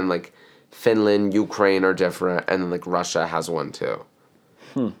together, and then like Finland, Ukraine are different, and then like Russia has one too.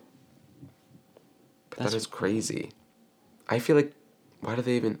 But That's- that is crazy. I feel like why do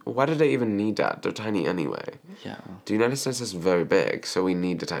they even need that? They're tiny anyway. Yeah. The United States is very big, so we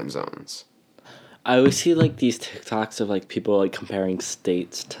need the time zones. I always see like these TikToks of like people like comparing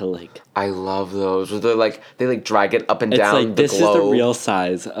states to like I love those. Where they like drag it up and it's down like the this globe. is the real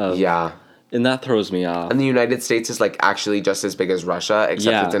size of Yeah. and that throws me off. And the United States is like actually just as big as Russia,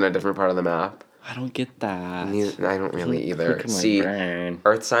 except Yeah. it's in a different part of the map. I don't get that. I don't really either. Click in my See, brain.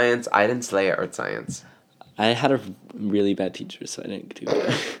 Earth science, I didn't slay at Earth science. I had a really bad teacher, so I didn't do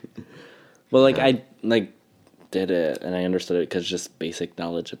it. Well, like I like did it and I understood it because just basic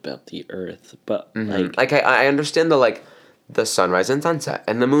knowledge about the Earth, but like Like I understand the sunrise and sunset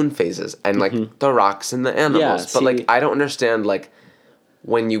and the moon phases and like the rocks and the animals, Yeah, but like see- I don't understand like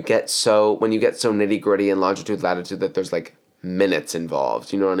when you get so nitty gritty in longitude latitude that there's like minutes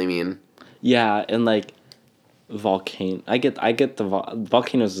involved. You know what I mean? yeah, and like volcano. I get the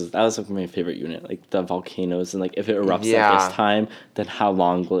volcanoes. That was like my favorite unit, like the volcanoes, and like if it erupts Yeah. at this time, then how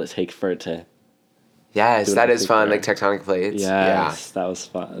long will it take for it to? Yes, Do it that a is fun. secret. Like tectonic plates. Yes, that was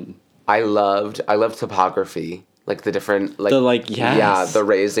fun. I loved topography, like the different like yes. yeah, the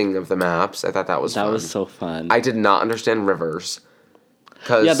raising of the maps. I thought that was That fun. was so fun. I did not understand rivers,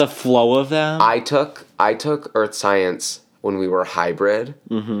 because yeah, the flow of them. I took earth science when we were hybrid,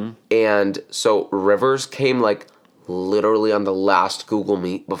 and so rivers came like literally on the last Google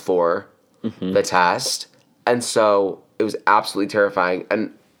Meet before the test, and so it was absolutely terrifying.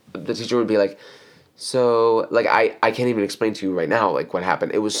 And the teacher would be like, so, like, I can't even explain to you right now, like, what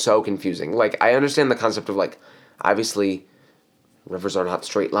happened. It was so confusing. Like, I understand the concept of, like, obviously, rivers are not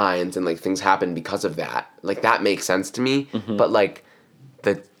straight lines, and, like, things happen because of that. Like, that makes sense to me. But, like,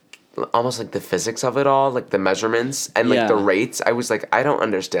 almost, like, the physics of it all, like, the measurements, and, like, the Yeah. rates, I was like, I don't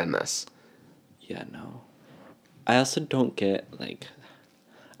understand this. Yeah, no. I also don't get like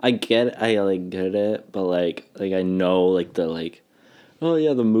I get it, but like I know like the like oh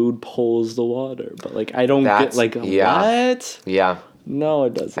yeah, the moon pulls the water, but like I don't That's- get like yeah. what? Yeah, No,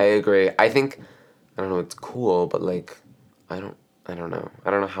 it doesn't. I agree. I think, I don't know, it's cool, but, like, I don't know.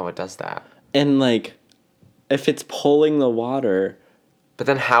 I don't know how it does that. And like if it's pulling the water, But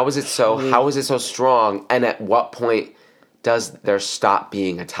then how is it so strong, and at what point does there stop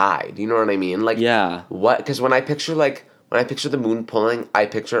being a tide? You know what I mean? Like, yeah. what? Because when I picture the moon pulling, I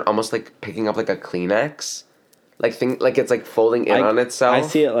picture almost like picking up like a Kleenex, like it's like folding in on itself. I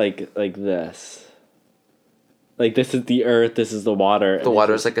see it like this. Like this is the earth, this is the water. The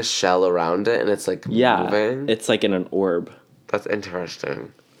water's like a shell around it, and it's like moving. It's like in an orb. That's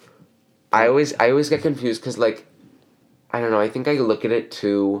interesting. I always get confused because, like, I don't know. I think I look at it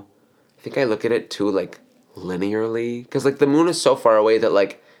too like linearly, because like the moon is so far away that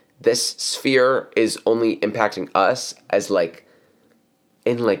like this sphere is only impacting us as like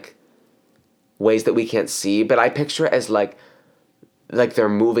in like ways that we can't see. But I picture it as like they're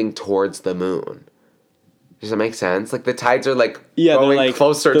moving towards the moon. Does that make sense? Like the tides are like Yeah, they're, going like-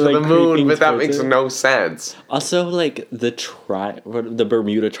 closer to they're, the like, moon, creeping but that towards makes it. no sense. Also, like the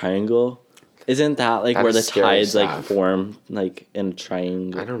Bermuda Triangle, isn't that like That where is the scary tides like stuff. form like in a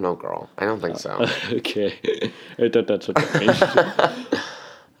triangle? I don't know, girl. I don't think so. Okay, I thought that's what that means.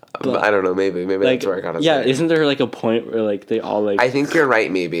 But I don't know. Maybe Like, that's where I got it. yeah, isn't there like a point where like they all like? I think you're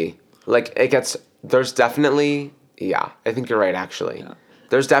right. Maybe like it gets. There's definitely. Yeah, I think you're right. Actually,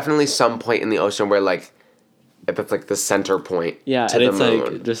 there's definitely some point in the ocean where like, if it's like the center point. Yeah, to and the it's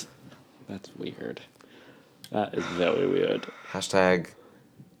moon. like just that's weird. That is very weird. Hashtag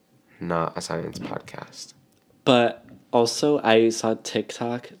not a science podcast. But also, I saw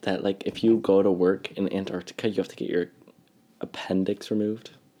TikTok that like if you go to work in Antarctica, you have to get your appendix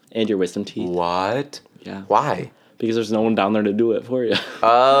removed and your wisdom teeth. What? Yeah, Why? because there's no one down there to do it for you.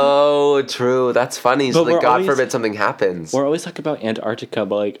 Oh, true. That's funny. So, But like, we're God always- forbid something happens. We're always talking about Antarctica,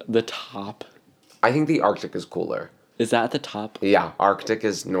 but like the top, I think the Arctic is cooler. is that at the top? Yeah, Arctic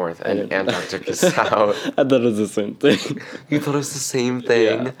is north and didn't- Antarctic is south. I thought it was the same thing. You thought it was the same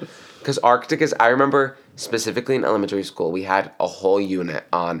thing? Yeah. Because Arctic is, I remember specifically in elementary school, we had a whole unit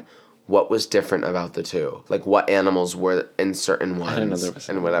on what was different about the two. Like what animals were in certain ones didn't know there was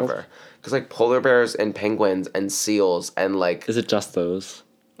and whatever. Because like polar bears and penguins and seals and like, Is it just those,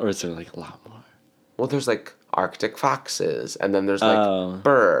 or is there like a lot more? well, there's like Arctic foxes and then there's like Oh.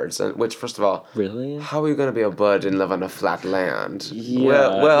 birds. And which, first of all, Really? how are you going to be a bird and live on a flat land? Yeah.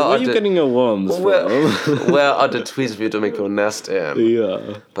 Well, Where are are you the- getting your worms well, from? where are the trees for you to make your nest in?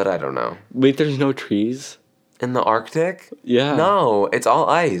 Yeah. But I don't know. Wait, there's no trees? In the Arctic? Yeah. No, it's all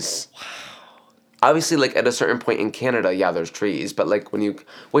ice. Wow. Obviously, like at a certain point in Canada, yeah, there's trees, but like when you,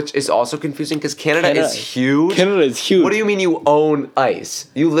 which is also confusing because Canada is huge. Canada is huge. What do you mean you own ice?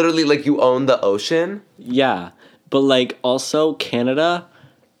 You literally like you own the ocean? Yeah, but like also Canada,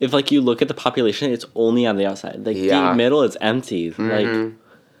 if like you look at the population, it's only on the outside. Like Yeah. the middle is empty. Like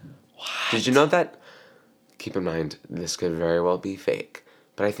Did you know that? Keep in mind, this could very well be fake,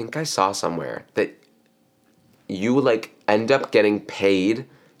 but I think I saw somewhere that you like end up getting paid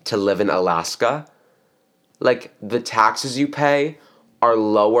to live in Alaska. Like the taxes you pay are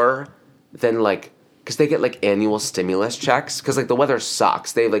lower than like because they get like annual stimulus checks because like the weather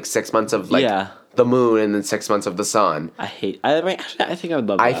sucks. They have like 6 months of like Yeah. the moon and then 6 months of the sun. I hate. Actually, I think I would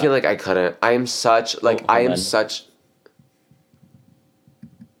love. I that. feel like I couldn't. I am such like Oh, I am hold on. such.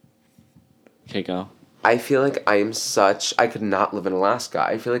 Okay, go. I feel like I am such. I could not live in Alaska.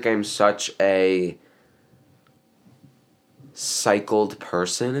 I feel like I am such a cycled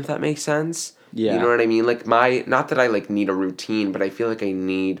person, if that makes sense. Yeah. You know what I mean? Like not that I like need a routine, but I feel like I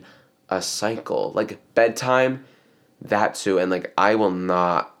need a cycle. Like bedtime, that too. And like I will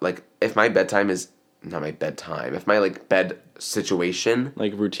not like if my bedtime is not my bedtime. If my like bed situation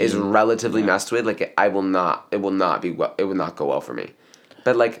Like routine is relatively messed with, like it will not be well. It would not go well for me.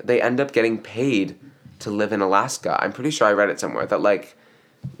 But like they end up getting paid to live in Alaska. I'm pretty sure I read it somewhere that like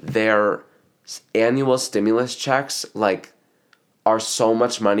their annual stimulus checks like are so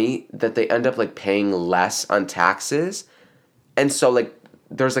much money that they end up like paying less on taxes. And so like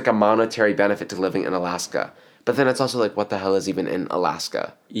there's like a monetary benefit to living in Alaska. But then it's also like what the hell is even in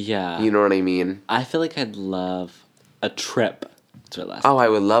Alaska? Yeah. You know what I mean? I feel like I'd love a trip to Alaska. Oh, I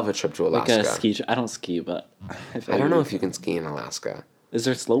would love a trip to like Alaska. a ski trip. I don't ski, but I don't know if you can ski in Alaska. Is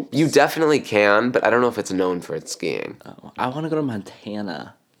there slopes? You definitely can, but I don't know if it's known for its skiing. Oh, I want to go to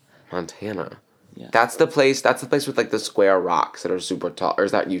Montana. Montana. Yeah. That's the place with like the square rocks that are super tall. Or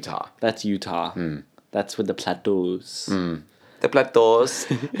is that Utah? That's Utah. That's with the plateaus. The plateaus.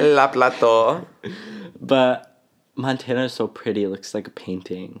 La plateau. But Montana is so pretty. It looks like a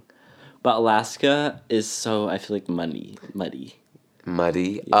painting. But Alaska is so, I feel like, muddy. Muddy.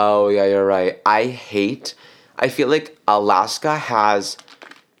 Yeah. Oh, yeah, you're right. I feel like Alaska has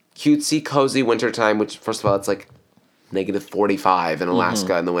cutesy, cozy wintertime, which, first of all, it's like negative 45 in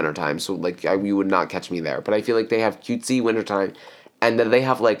Alaska in the wintertime. So, like, you would not catch me there. But I feel like they have cutesy wintertime. And then they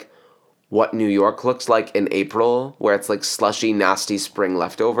have, like, what New York looks like in April, where it's, like, slushy, nasty spring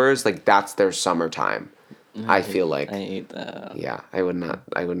leftovers. Like, that's their summertime. I feel like. I hate that. Yeah, I would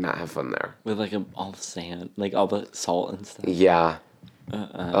not have fun there. With, like, all the sand. Like, all the salt and stuff. Yeah.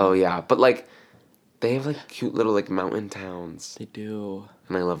 Oh, yeah. But, like, they have, like, cute little, like, mountain towns. They do.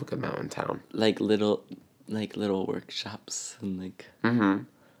 And I love a good mountain town. Like, little workshops and, like...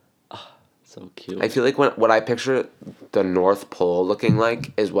 so cute. I feel like what I picture the North Pole looking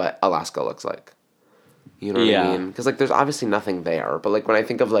like is what Alaska looks like. You know what I mean? Because, like, there's obviously nothing there. But, like, when I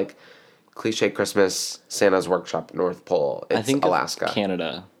think of, like, cliche Christmas, Santa's workshop, North Pole, it's I think Alaska. Of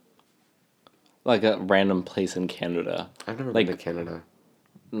Canada. Like a random place in Canada. I've never like, been to Canada.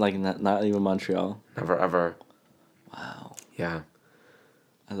 Like not even Montreal. Never ever. Wow. Yeah.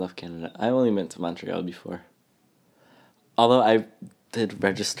 I love Canada. I only been to Montreal before. Although I did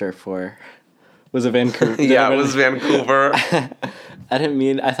register for, was it Vancouver? Yeah, it was Vancouver. I didn't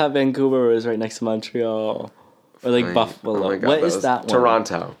mean. I thought Vancouver was right next to Montreal, or like Fine. Buffalo. Oh my God, What is was that one?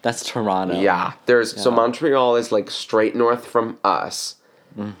 Toronto. That's Toronto. Yeah, so Yeah. Montreal is like straight north from us,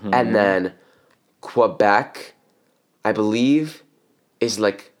 Mm-hmm. and then Quebec, I believe, is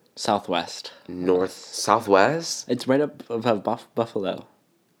like Southwest. north southwest. It's right up above Buffalo.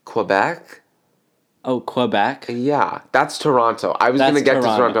 Quebec. Oh, Quebec. Yeah, that's Toronto. I was That's gonna get to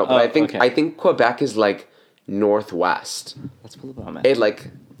Toronto. Toronto, but Oh, okay. I think Quebec is like northwest. Let's pull it up on a map. It like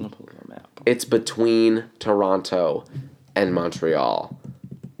I'm gonna pull it up on a map. it's between Toronto and Montreal.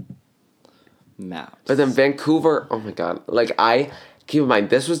 Maps. But then Vancouver, oh my God. Like, keep in mind,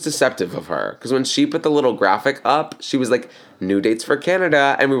 this was deceptive of her. Because when she put the little graphic up, she was like, new dates for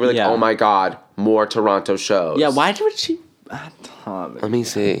Canada. And we were like, Yeah. oh my God, more Toronto shows. Yeah. Why would she? Tom. Let me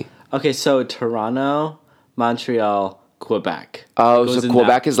see. Okay, so Toronto, Montreal, Quebec. Oh, It goes so in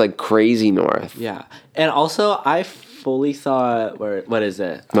Quebec is like crazy north. Yeah, and also I fully thought what is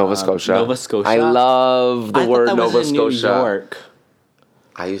it? Nova Scotia. Nova Scotia. I love the I thought word that Nova was in New Scotia. York.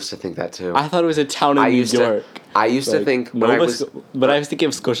 I used to think that too. I thought it was a town in New York. I used to think when I was. But I was thinking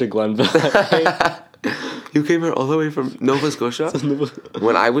of Scotia Glenville. You came here all the way from Nova Scotia?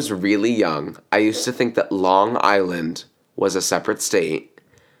 When I was really young, I used to think that Long Island was a separate state.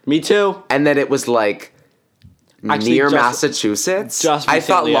 Me too. And that it was like Actually, near just- Massachusetts. Just I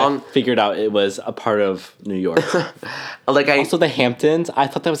thought recently I figured out it was a part of New York. Also, the Hamptons. I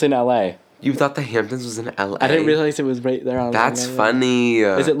thought that was in L.A. You thought the Hamptons was in LA. I didn't realize it was right there on. That's Long Island. funny.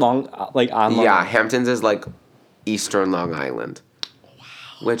 Is it on Long Yeah, Island? Hamptons is like Eastern Long Island. Wow.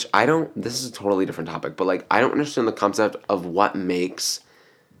 Which I don't. This is a totally different topic, but like I don't understand the concept of what makes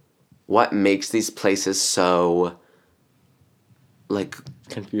these places so. Like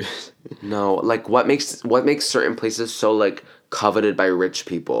Confused. no, like what makes certain places so like coveted by rich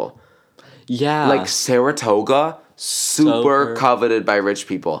people. Yeah. Like Saratoga, super Sober. coveted by rich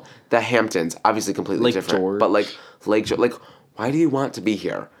people. The Hamptons, obviously completely Lake different. George. But like why do you want to be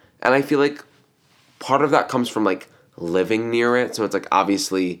here? And I feel like part of that comes from like living near it. So it's like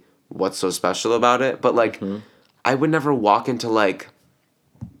obviously what's so special about it. But like I would never walk into like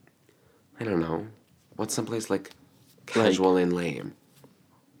I don't know. What's someplace like casual and lame?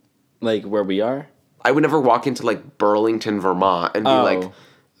 Like where we are? I would never walk into like Burlington, Vermont and be like,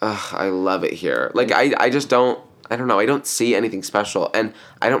 ugh, I love it here. Like I just don't I don't know, I don't see anything special. And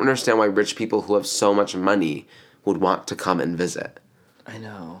I don't understand why rich people who have so much money would want to come and visit. I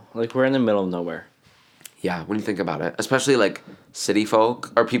know. Like we're in the middle of nowhere. Yeah, when you think about it. Especially like city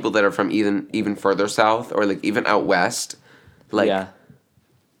folk or people that are from even further south or like even out west. Like yeah.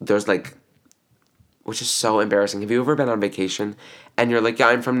 there's like which is so embarrassing. Have you ever been on vacation and you're like, yeah,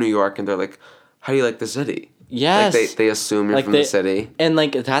 I'm from New York, and they're like, how do you like the city? Yes. Like they assume you're Like from the city. And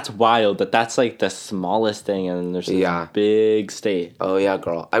like that's wild that's like the smallest thing and there's this Yeah. big state. Oh yeah,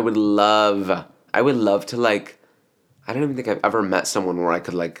 girl. I would love to like I don't even think I've ever met someone where I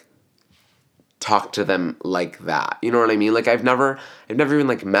could like talk to them like that. You know what I mean? Like I've never even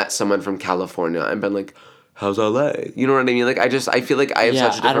like met someone from California and been like, how's LA? You know what I mean? Like I feel like I have Yeah,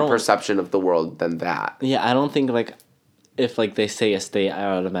 such a I different don't- perception of the world than that. Yeah, I don't think like if like they say a state I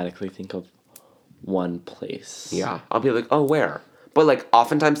automatically think of one place. Yeah. I'll be like, oh, where? But like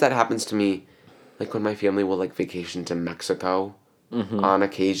oftentimes that happens to me like when my family will like vacation to Mexico on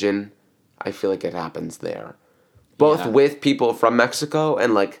occasion. I feel like it happens there. Both Yeah. with people from Mexico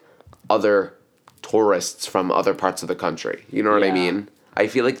and like other tourists from other parts of the country. You know what I Yeah. mean? I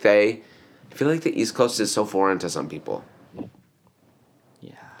feel like the East Coast is so foreign to some people.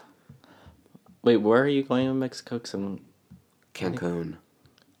 Yeah. Wait, where are you going in Mexico? 'Cause Cancun.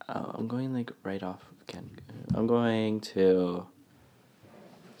 I'm going like right off of Cancun. I'm going to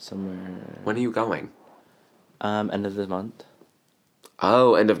somewhere When are you going? end of the month.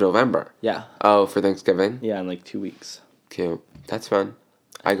 Oh, end of November. Yeah. Oh, for Thanksgiving? Yeah, in like 2 weeks. Cute. That's fun.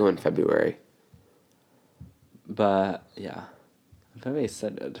 I go in February. But yeah. I'm very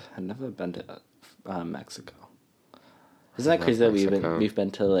excited. I've never been to Mexico. Isn't that love crazy that Mexico. we've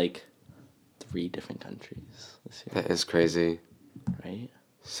been to like 3 different countries this year, That is crazy. right?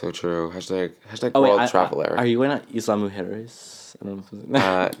 So true. Hashtag Oh, world wait, traveler. are you going to Isla Mujeres? I don't know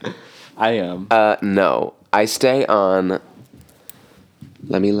if it's... I am. No. I stay on.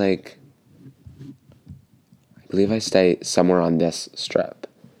 Let me like. I believe I stay somewhere on this strip.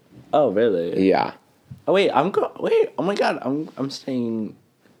 Oh, really? Yeah. Oh, wait, wait, oh my god, I'm staying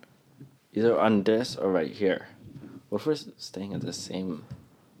either on this or right here. What if we're staying at the same...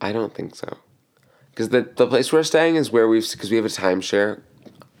 I don't think so. Because the place we're staying is where because we have a timeshare.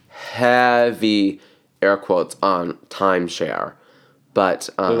 Heavy air quotes on timeshare. But,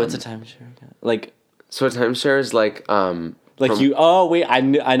 Wait, what's a timeshare again? Like, so a timeshare is like, oh, wait, I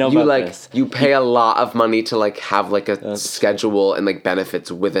know you about like this. you pay a lot of money to like have like a schedule and like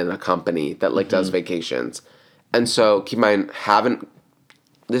benefits within a company that like does vacations. And so keep in mind,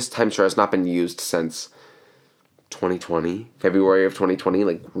 this timeshare has not been used since 2020, February of 2020,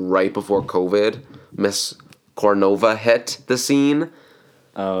 like right before COVID. Miss Cornova hit the scene.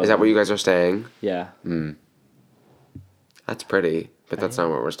 Oh, Is that where you guys are staying? yeah. That's pretty, but that's not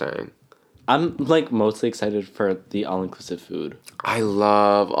where we're staying. I'm like mostly excited for the all-inclusive food I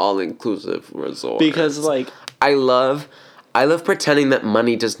love all-inclusive resorts. because like I love pretending that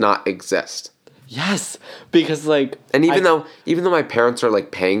money does not exist. yes, because like And even though my parents are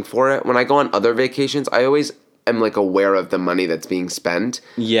like paying for it, when I go on other vacations, I always am like aware of the money that's being spent.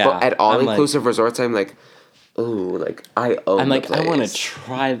 Yeah, But at all inclusive resorts, I'm like, ooh, like I own. I'm the like I want to place.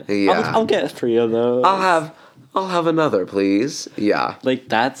 try that. Yeah. I'll get 3 of those. I'll have another, please. Yeah. Like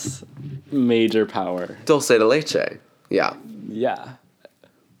that's major power. Dulce de leche. Yeah. Yeah.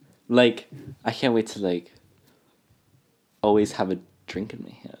 Like I can't wait to like always have a drink in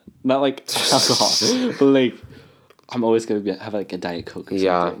my hand. Not like alcohol, but like I'm always gonna have like a Diet Coke or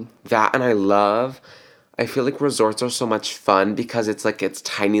something. That, and I feel like resorts are so much fun because it's like it's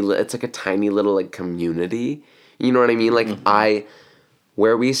like a tiny little like community. You know what I mean? Like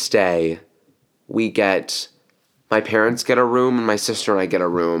where we stay, my parents get a room and my sister and I get a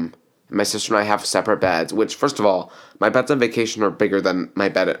room. And my sister and I have separate beds, which first of all, my beds on vacation are bigger than my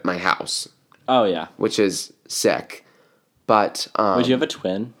bed at my house, Oh yeah. which is sick. But Would you have a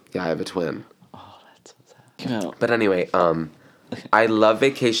twin? yeah, I have a twin. Oh, that's so sad. No. But anyway, I love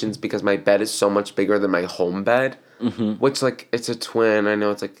vacations because my bed is so much bigger than my home bed. Which like it's a twin. I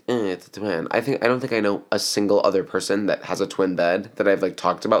know it's like it's a twin. I don't think I know a single other person that has a twin bed that I've like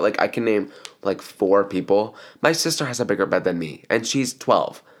talked about. Like I can name like 4 people. My sister has a bigger bed than me, and she's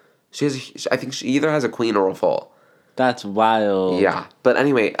 12. I think she either has a queen or a full. That's wild. Yeah, but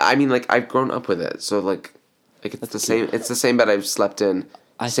anyway, I mean like I've grown up with it, so like it's the same. It's the same bed I've slept in.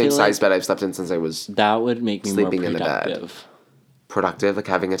 Same feel size like bed I've slept in since I was that would make me sleeping more in a bed. productive. Productive, like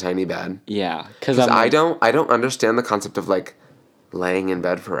having a tiny bed. Yeah, because I don't understand the concept of like laying in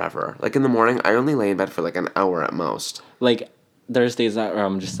bed forever. Like in the morning, I only lay in bed for like an hour at most. like there's days that where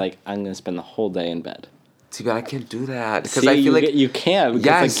I'm just like I'm gonna spend the whole day in bed. See, but I can't do that because See, I feel like you can't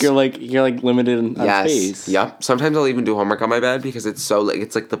because Yes. like you're like limited on space. Yep. Sometimes I'll even do homework on my bed because it's so like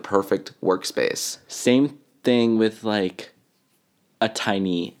it's like the perfect workspace. Same thing with like a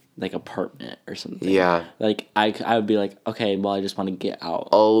tiny like apartment or something. Yeah. Like I would be like, okay, well I just want to get out.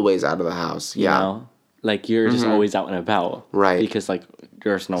 Always out of the house. You Yeah. know? Like you're just always out and about. Right. Because like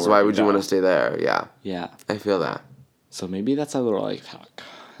there's nowhere. So why to would you go. want to stay there? Yeah. Yeah. I feel that. So maybe that's a little life hack.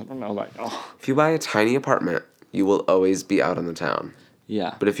 I don't know, like oh If you buy a tiny apartment, you will always be out in the town.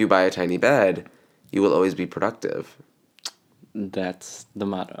 yeah. But if you buy a tiny bed, you will always be productive. That's the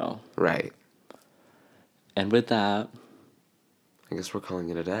motto. Right. And with that, I guess we're calling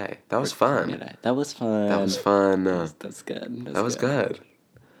it a day. That was fun. that was fun. That was fun. That's good. That was good.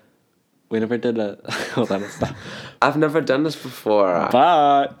 We never did a hold on, stop. I've never done this before.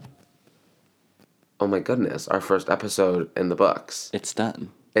 But Oh my goodness, our first episode in the books. it's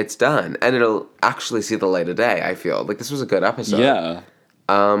done. It's done, and it'll actually see the light of day, I feel. Like, this was a good episode. Yeah.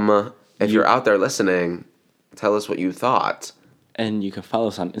 If you're out there listening, tell us what you thought. And you can follow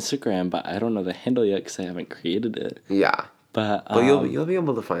us on Instagram, but I don't know the handle yet because I haven't created it. Yeah. But But you'll be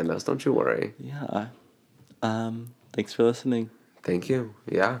able to find us, don't you worry. yeah. Thanks for listening. Thank you.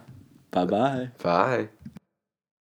 Yeah. Bye-bye. Bye.